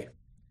today.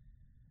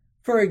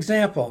 For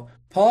example,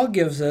 Paul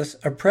gives us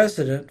a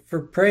precedent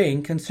for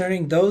praying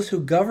concerning those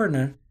who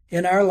govern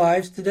in our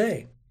lives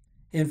today.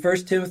 In 1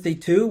 Timothy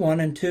 2, 1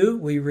 and 2,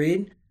 we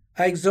read,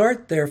 I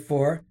exhort,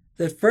 therefore,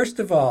 that first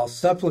of all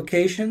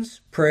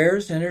supplications,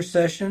 prayers,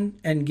 intercession,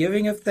 and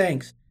giving of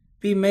thanks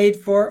be made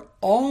for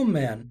all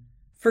men,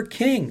 for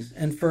kings,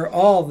 and for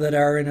all that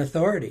are in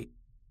authority.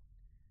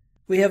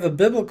 We have a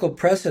biblical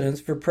precedence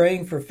for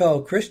praying for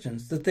fellow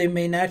Christians that they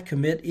may not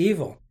commit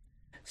evil.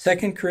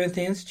 2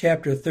 Corinthians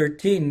chapter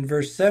 13,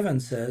 verse 7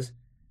 says,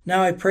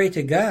 Now I pray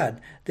to God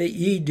that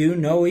ye do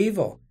no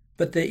evil,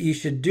 but that ye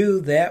should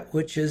do that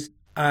which is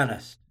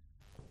honest.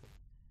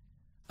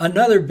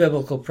 Another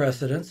biblical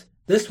precedence,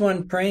 this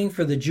one praying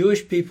for the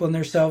Jewish people and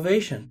their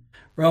salvation.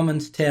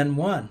 Romans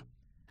 10:1.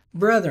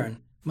 Brethren,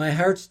 my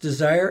heart's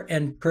desire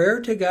and prayer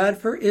to God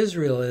for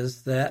Israel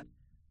is that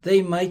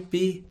they might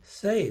be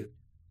saved.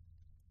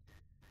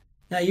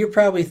 Now you're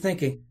probably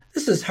thinking,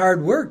 this is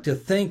hard work to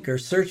think or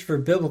search for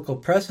biblical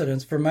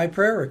precedents for my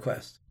prayer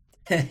request.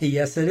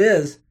 Yes, it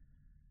is.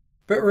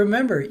 But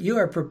remember, you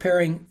are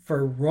preparing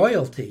for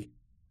royalty.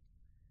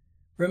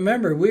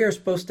 Remember, we are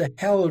supposed to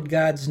hallow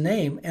God's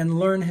name and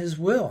learn his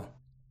will.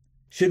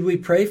 Should we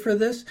pray for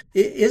this?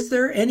 Is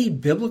there any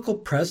biblical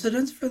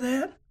precedence for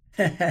that?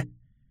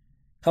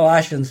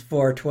 Colossians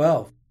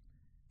 4:12.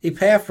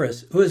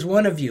 Epaphras, who is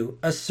one of you,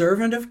 a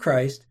servant of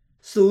Christ,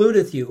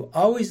 saluteth you,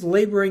 always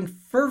laboring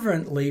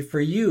fervently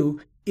for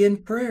you in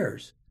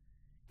prayers,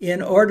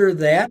 in order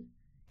that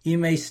ye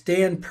may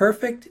stand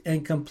perfect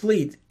and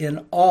complete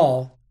in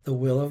all the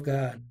will of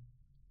God.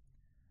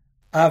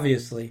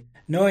 Obviously,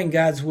 knowing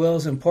God's will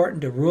is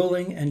important to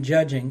ruling and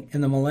judging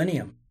in the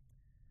millennium.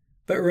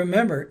 But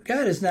remember,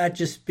 God is not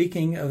just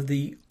speaking of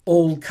the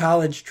old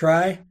college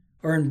try,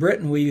 or in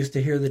Britain we used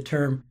to hear the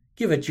term,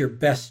 give it your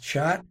best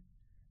shot.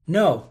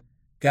 No,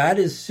 God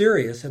is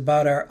serious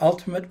about our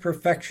ultimate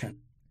perfection.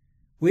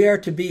 We are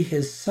to be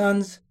his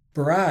son's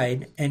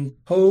bride and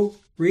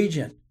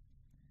co-regent.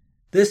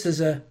 This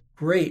is a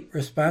great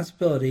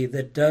responsibility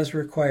that does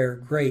require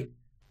great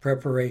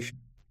preparation.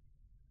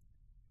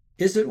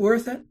 Is it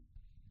worth it?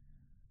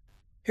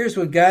 Here's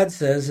what God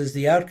says is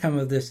the outcome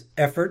of this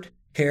effort,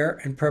 care,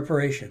 and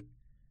preparation.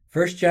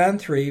 1 John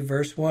 3,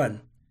 verse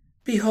 1.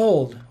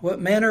 Behold, what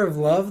manner of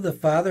love the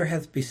Father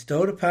hath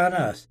bestowed upon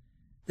us,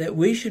 that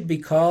we should be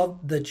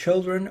called the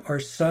children or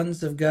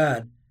sons of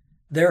God.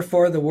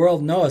 Therefore the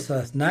world knoweth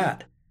us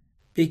not,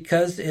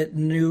 because it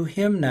knew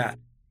him not.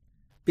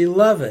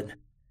 Beloved,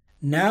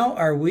 now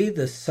are we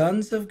the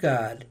sons of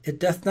God. It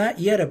doth not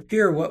yet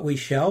appear what we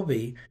shall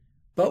be,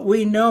 but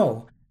we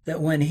know that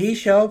when he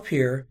shall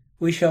appear,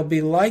 we shall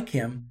be like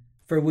him,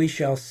 for we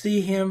shall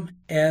see him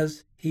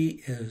as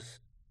he is.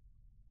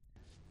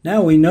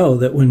 Now we know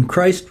that when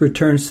Christ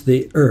returns to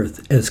the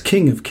earth as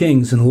King of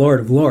Kings and Lord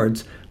of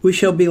Lords, we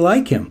shall be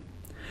like him.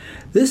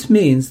 This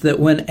means that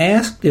when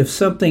asked if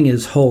something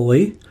is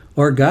holy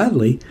or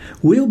godly,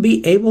 we'll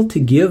be able to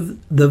give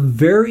the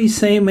very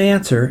same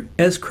answer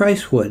as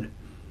Christ would.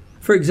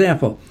 For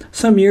example,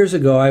 some years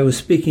ago I was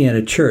speaking at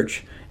a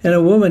church, and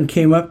a woman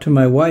came up to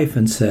my wife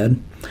and said,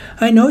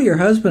 "I know your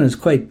husband is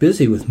quite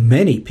busy with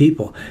many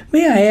people.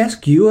 May I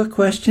ask you a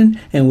question,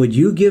 and would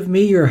you give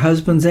me your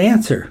husband's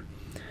answer?"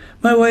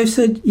 My wife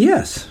said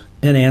yes,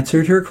 and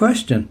answered her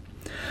question.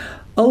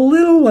 A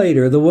little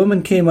later, the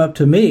woman came up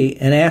to me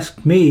and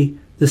asked me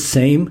the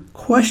same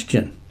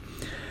question.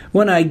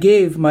 When I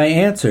gave my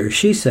answer,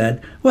 she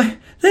said, "Why,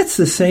 that's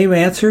the same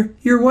answer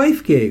your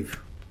wife gave."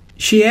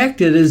 She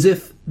acted as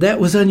if that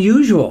was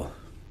unusual.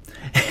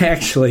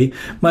 Actually,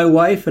 my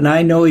wife and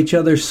I know each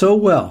other so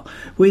well,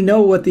 we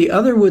know what the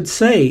other would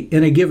say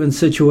in a given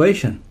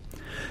situation.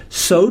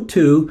 So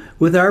too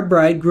with our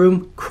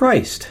bridegroom,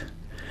 Christ.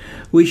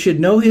 We should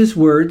know his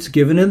words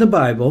given in the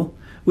Bible,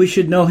 we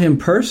should know him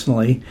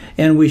personally,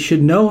 and we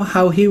should know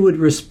how he would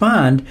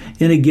respond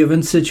in a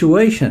given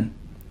situation.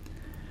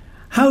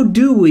 How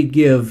do we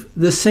give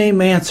the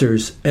same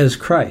answers as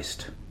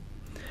Christ?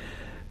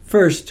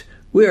 First,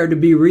 we are to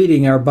be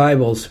reading our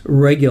Bibles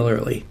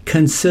regularly,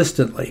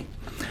 consistently,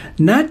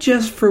 not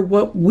just for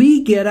what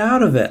we get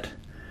out of it,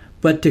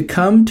 but to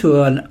come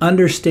to an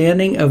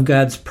understanding of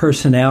God's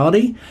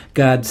personality,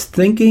 God's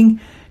thinking,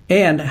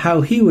 and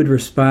how he would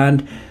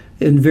respond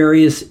in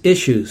various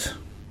issues.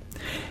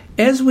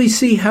 As we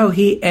see how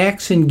he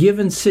acts in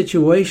given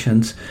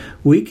situations,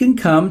 we can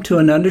come to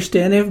an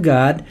understanding of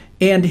God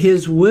and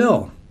his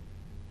will.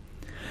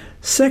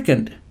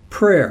 Second,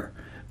 prayer.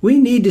 We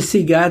need to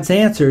see God's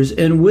answers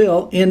and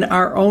will in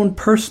our own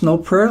personal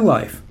prayer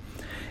life.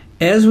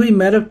 As we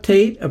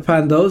meditate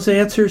upon those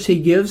answers he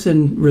gives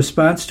in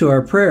response to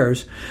our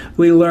prayers,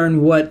 we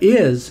learn what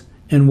is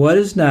and what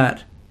is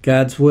not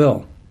God's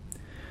will.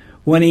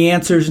 When he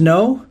answers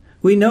no,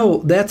 we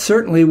know that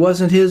certainly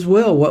wasn't his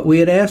will, what we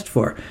had asked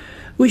for.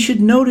 We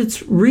should note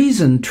its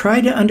reason,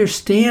 try to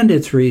understand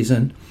its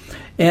reason,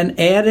 and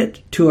add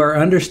it to our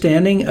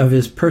understanding of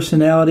his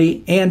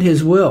personality and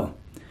his will.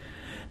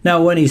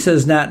 Now, when he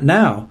says not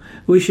now,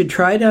 we should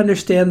try to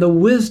understand the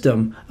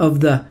wisdom of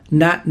the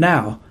not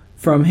now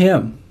from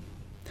him.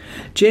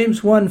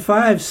 James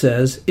 1:5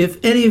 says, "If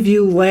any of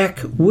you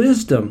lack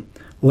wisdom,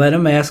 let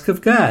him ask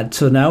of God."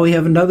 So now we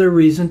have another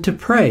reason to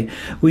pray.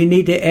 We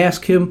need to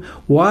ask him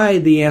why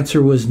the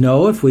answer was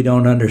no if we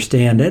don't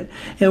understand it,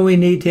 and we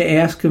need to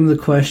ask him the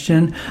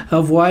question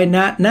of why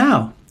not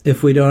now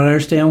if we don't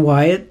understand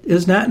why it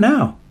is not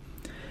now.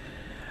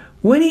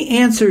 When he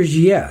answers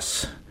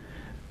yes,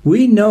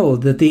 we know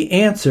that the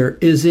answer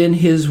is in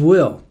his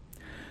will.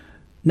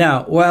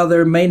 Now, while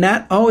there may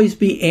not always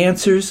be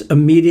answers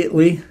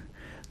immediately,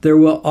 there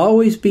will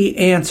always be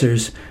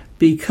answers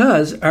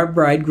because our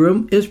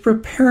bridegroom is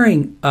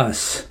preparing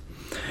us.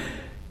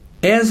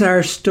 As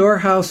our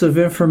storehouse of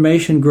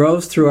information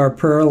grows through our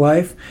prayer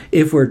life,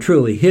 if we're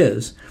truly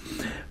his,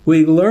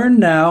 we learn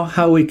now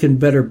how we can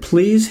better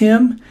please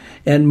him,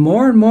 and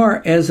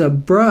more as a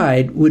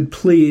bride would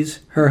please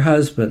her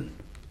husband.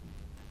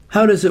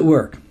 How does it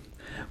work?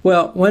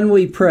 Well, when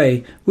we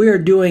pray, we are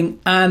doing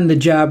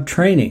on-the-job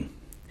training.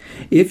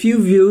 If you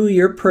view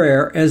your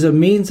prayer as a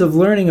means of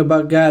learning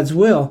about God's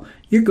will,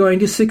 you're going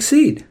to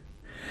succeed.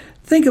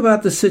 Think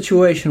about the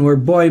situation where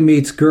boy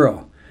meets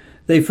girl.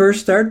 They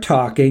first start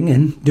talking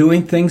and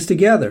doing things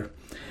together.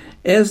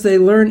 As they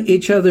learn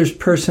each other's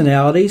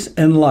personalities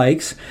and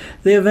likes,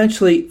 they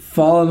eventually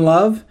fall in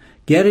love,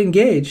 get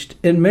engaged,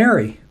 and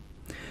marry.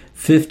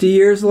 50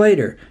 years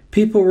later,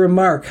 people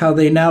remark how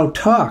they now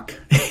talk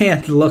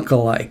and look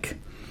alike.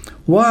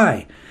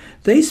 Why?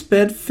 They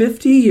spent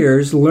 50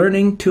 years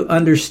learning to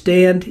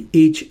understand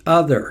each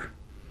other.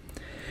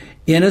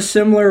 In a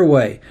similar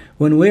way,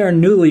 when we are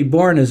newly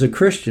born as a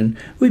Christian,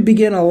 we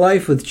begin a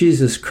life with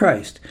Jesus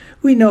Christ.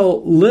 We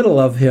know little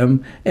of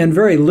him and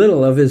very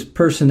little of his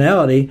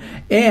personality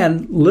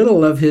and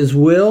little of his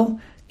will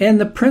and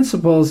the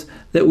principles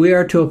that we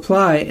are to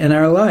apply in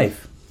our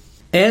life.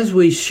 As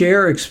we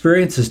share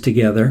experiences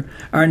together,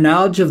 our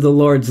knowledge of the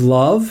Lord's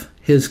love,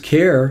 his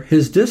care,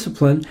 his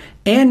discipline,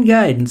 and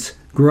guidance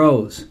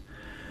grows.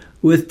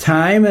 With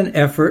time and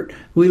effort,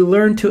 we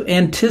learn to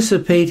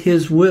anticipate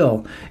his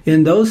will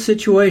in those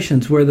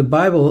situations where the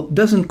Bible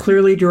doesn't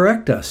clearly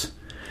direct us.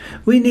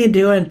 We need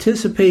to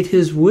anticipate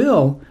his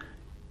will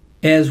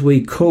as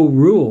we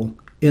co-rule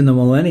in the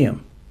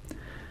millennium.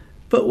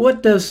 But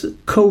what does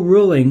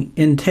co-ruling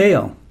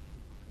entail?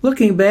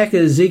 Looking back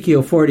at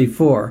Ezekiel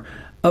 44,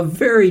 a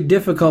very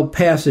difficult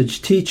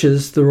passage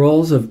teaches the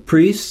roles of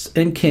priests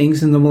and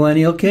kings in the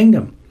millennial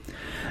kingdom.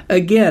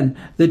 Again,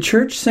 the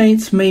church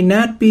saints may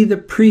not be the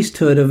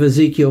priesthood of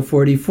Ezekiel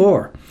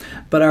 44,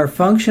 but our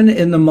function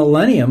in the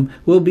millennium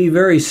will be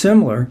very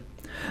similar.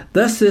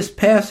 Thus, this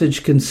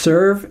passage can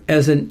serve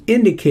as an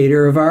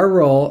indicator of our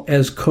role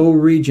as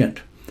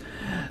co-regent.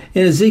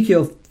 In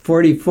Ezekiel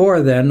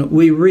 44, then,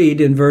 we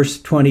read in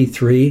verse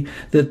 23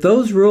 that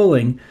those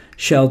ruling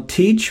shall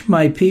teach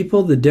my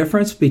people the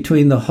difference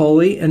between the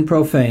holy and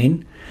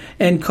profane,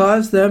 and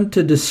cause them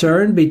to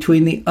discern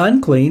between the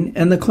unclean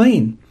and the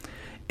clean.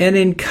 And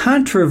in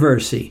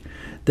controversy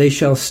they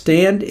shall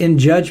stand in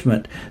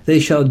judgment. They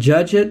shall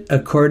judge it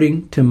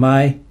according to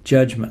my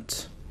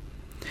judgments.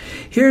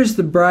 Here's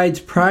the bride's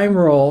prime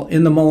role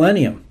in the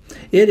millennium.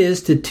 It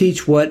is to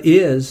teach what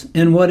is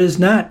and what is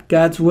not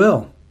God's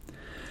will.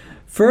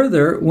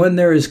 Further, when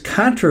there is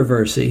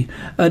controversy,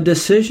 a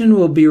decision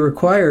will be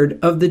required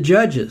of the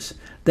judges.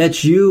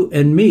 That's you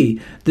and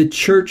me, the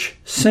church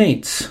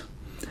saints.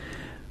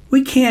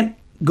 We can't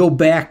go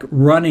back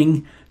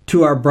running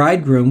to our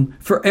bridegroom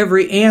for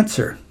every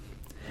answer.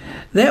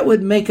 That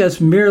would make us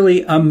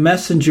merely a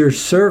messenger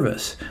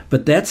service,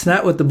 but that's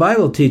not what the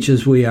Bible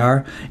teaches we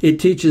are. It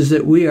teaches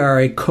that we are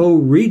a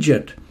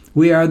co-regent.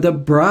 We are the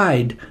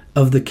bride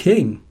of the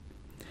King.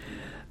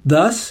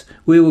 Thus,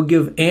 we will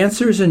give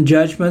answers and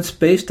judgments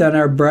based on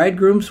our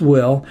bridegroom's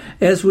will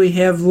as we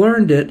have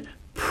learned it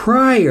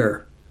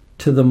prior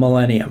to the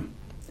millennium.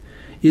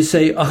 You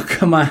say, oh,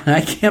 come on,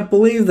 I can't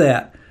believe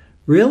that.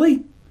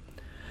 Really?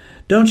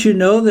 Don't you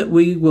know that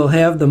we will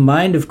have the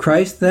mind of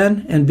Christ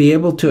then and be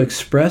able to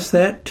express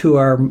that to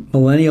our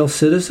millennial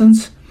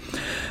citizens?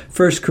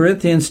 1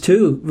 Corinthians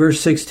 2, verse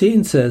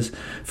 16 says,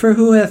 For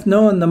who hath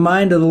known the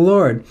mind of the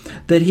Lord,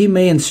 that he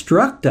may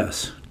instruct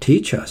us,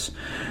 teach us?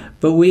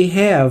 But we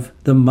have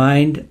the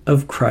mind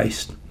of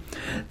Christ.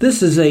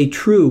 This is a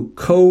true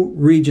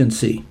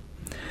co-regency.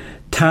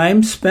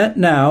 Time spent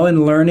now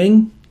in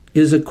learning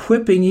is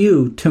equipping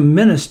you to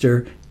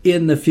minister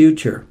in the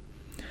future.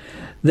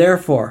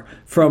 Therefore,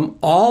 from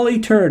all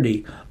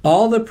eternity,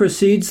 all that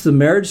precedes the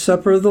marriage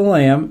supper of the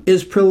Lamb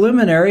is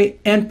preliminary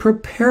and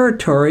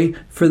preparatory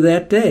for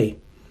that day.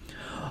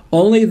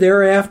 Only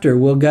thereafter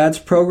will God's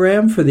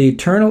program for the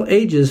eternal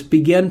ages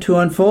begin to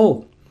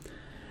unfold.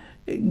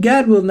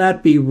 God will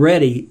not be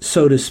ready,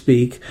 so to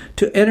speak,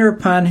 to enter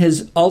upon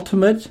his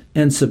ultimate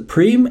and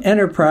supreme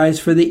enterprise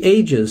for the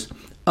ages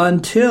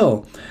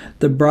until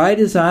the bride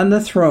is on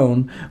the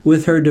throne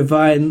with her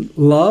divine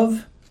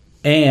love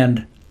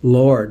and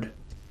Lord.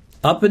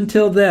 Up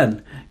until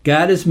then,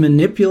 God is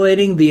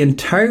manipulating the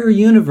entire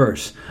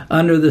universe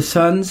under the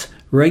Son's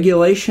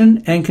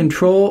regulation and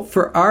control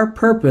for our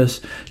purpose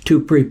to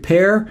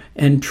prepare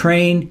and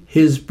train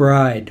his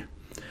bride.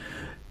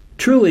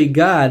 Truly,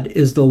 God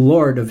is the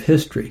Lord of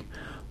history.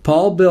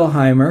 Paul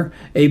Bilheimer,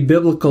 a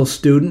biblical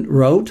student,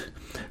 wrote,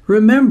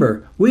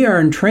 Remember, we are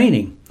in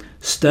training.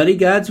 Study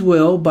God's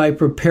will by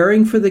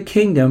preparing for the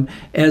kingdom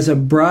as a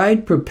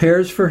bride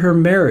prepares for her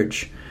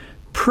marriage.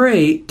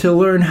 Pray to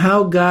learn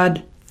how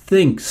God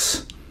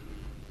thinks.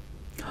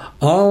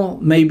 All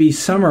may be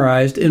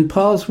summarized in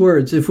Paul's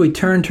words if we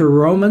turn to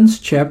Romans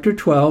chapter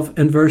 12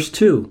 and verse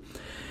 2.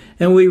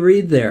 And we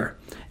read there,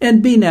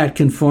 And be not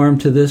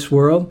conformed to this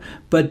world,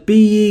 but be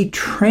ye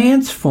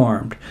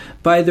transformed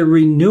by the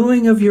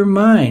renewing of your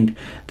mind,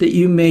 that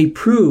you may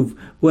prove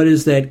what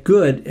is that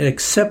good and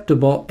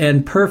acceptable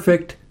and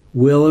perfect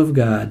will of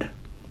God.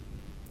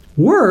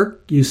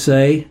 Work, you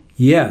say?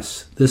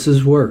 Yes, this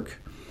is work.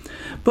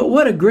 But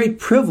what a great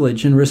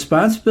privilege and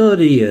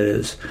responsibility it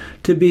is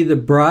to be the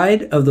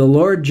bride of the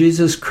Lord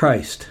Jesus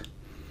Christ.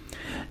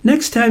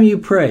 Next time you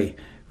pray,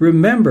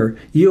 remember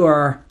you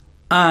are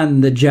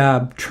on the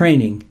job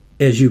training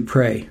as you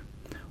pray.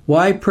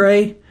 Why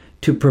pray?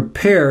 To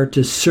prepare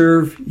to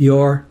serve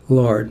your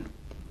Lord.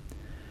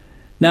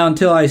 Now,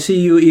 until I see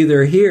you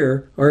either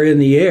here or in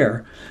the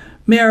air,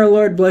 may our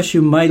Lord bless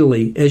you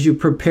mightily as you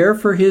prepare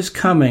for his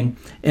coming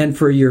and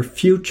for your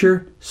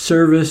future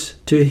service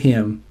to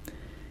him.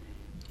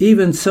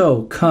 Even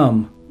so,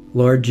 come,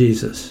 Lord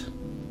Jesus.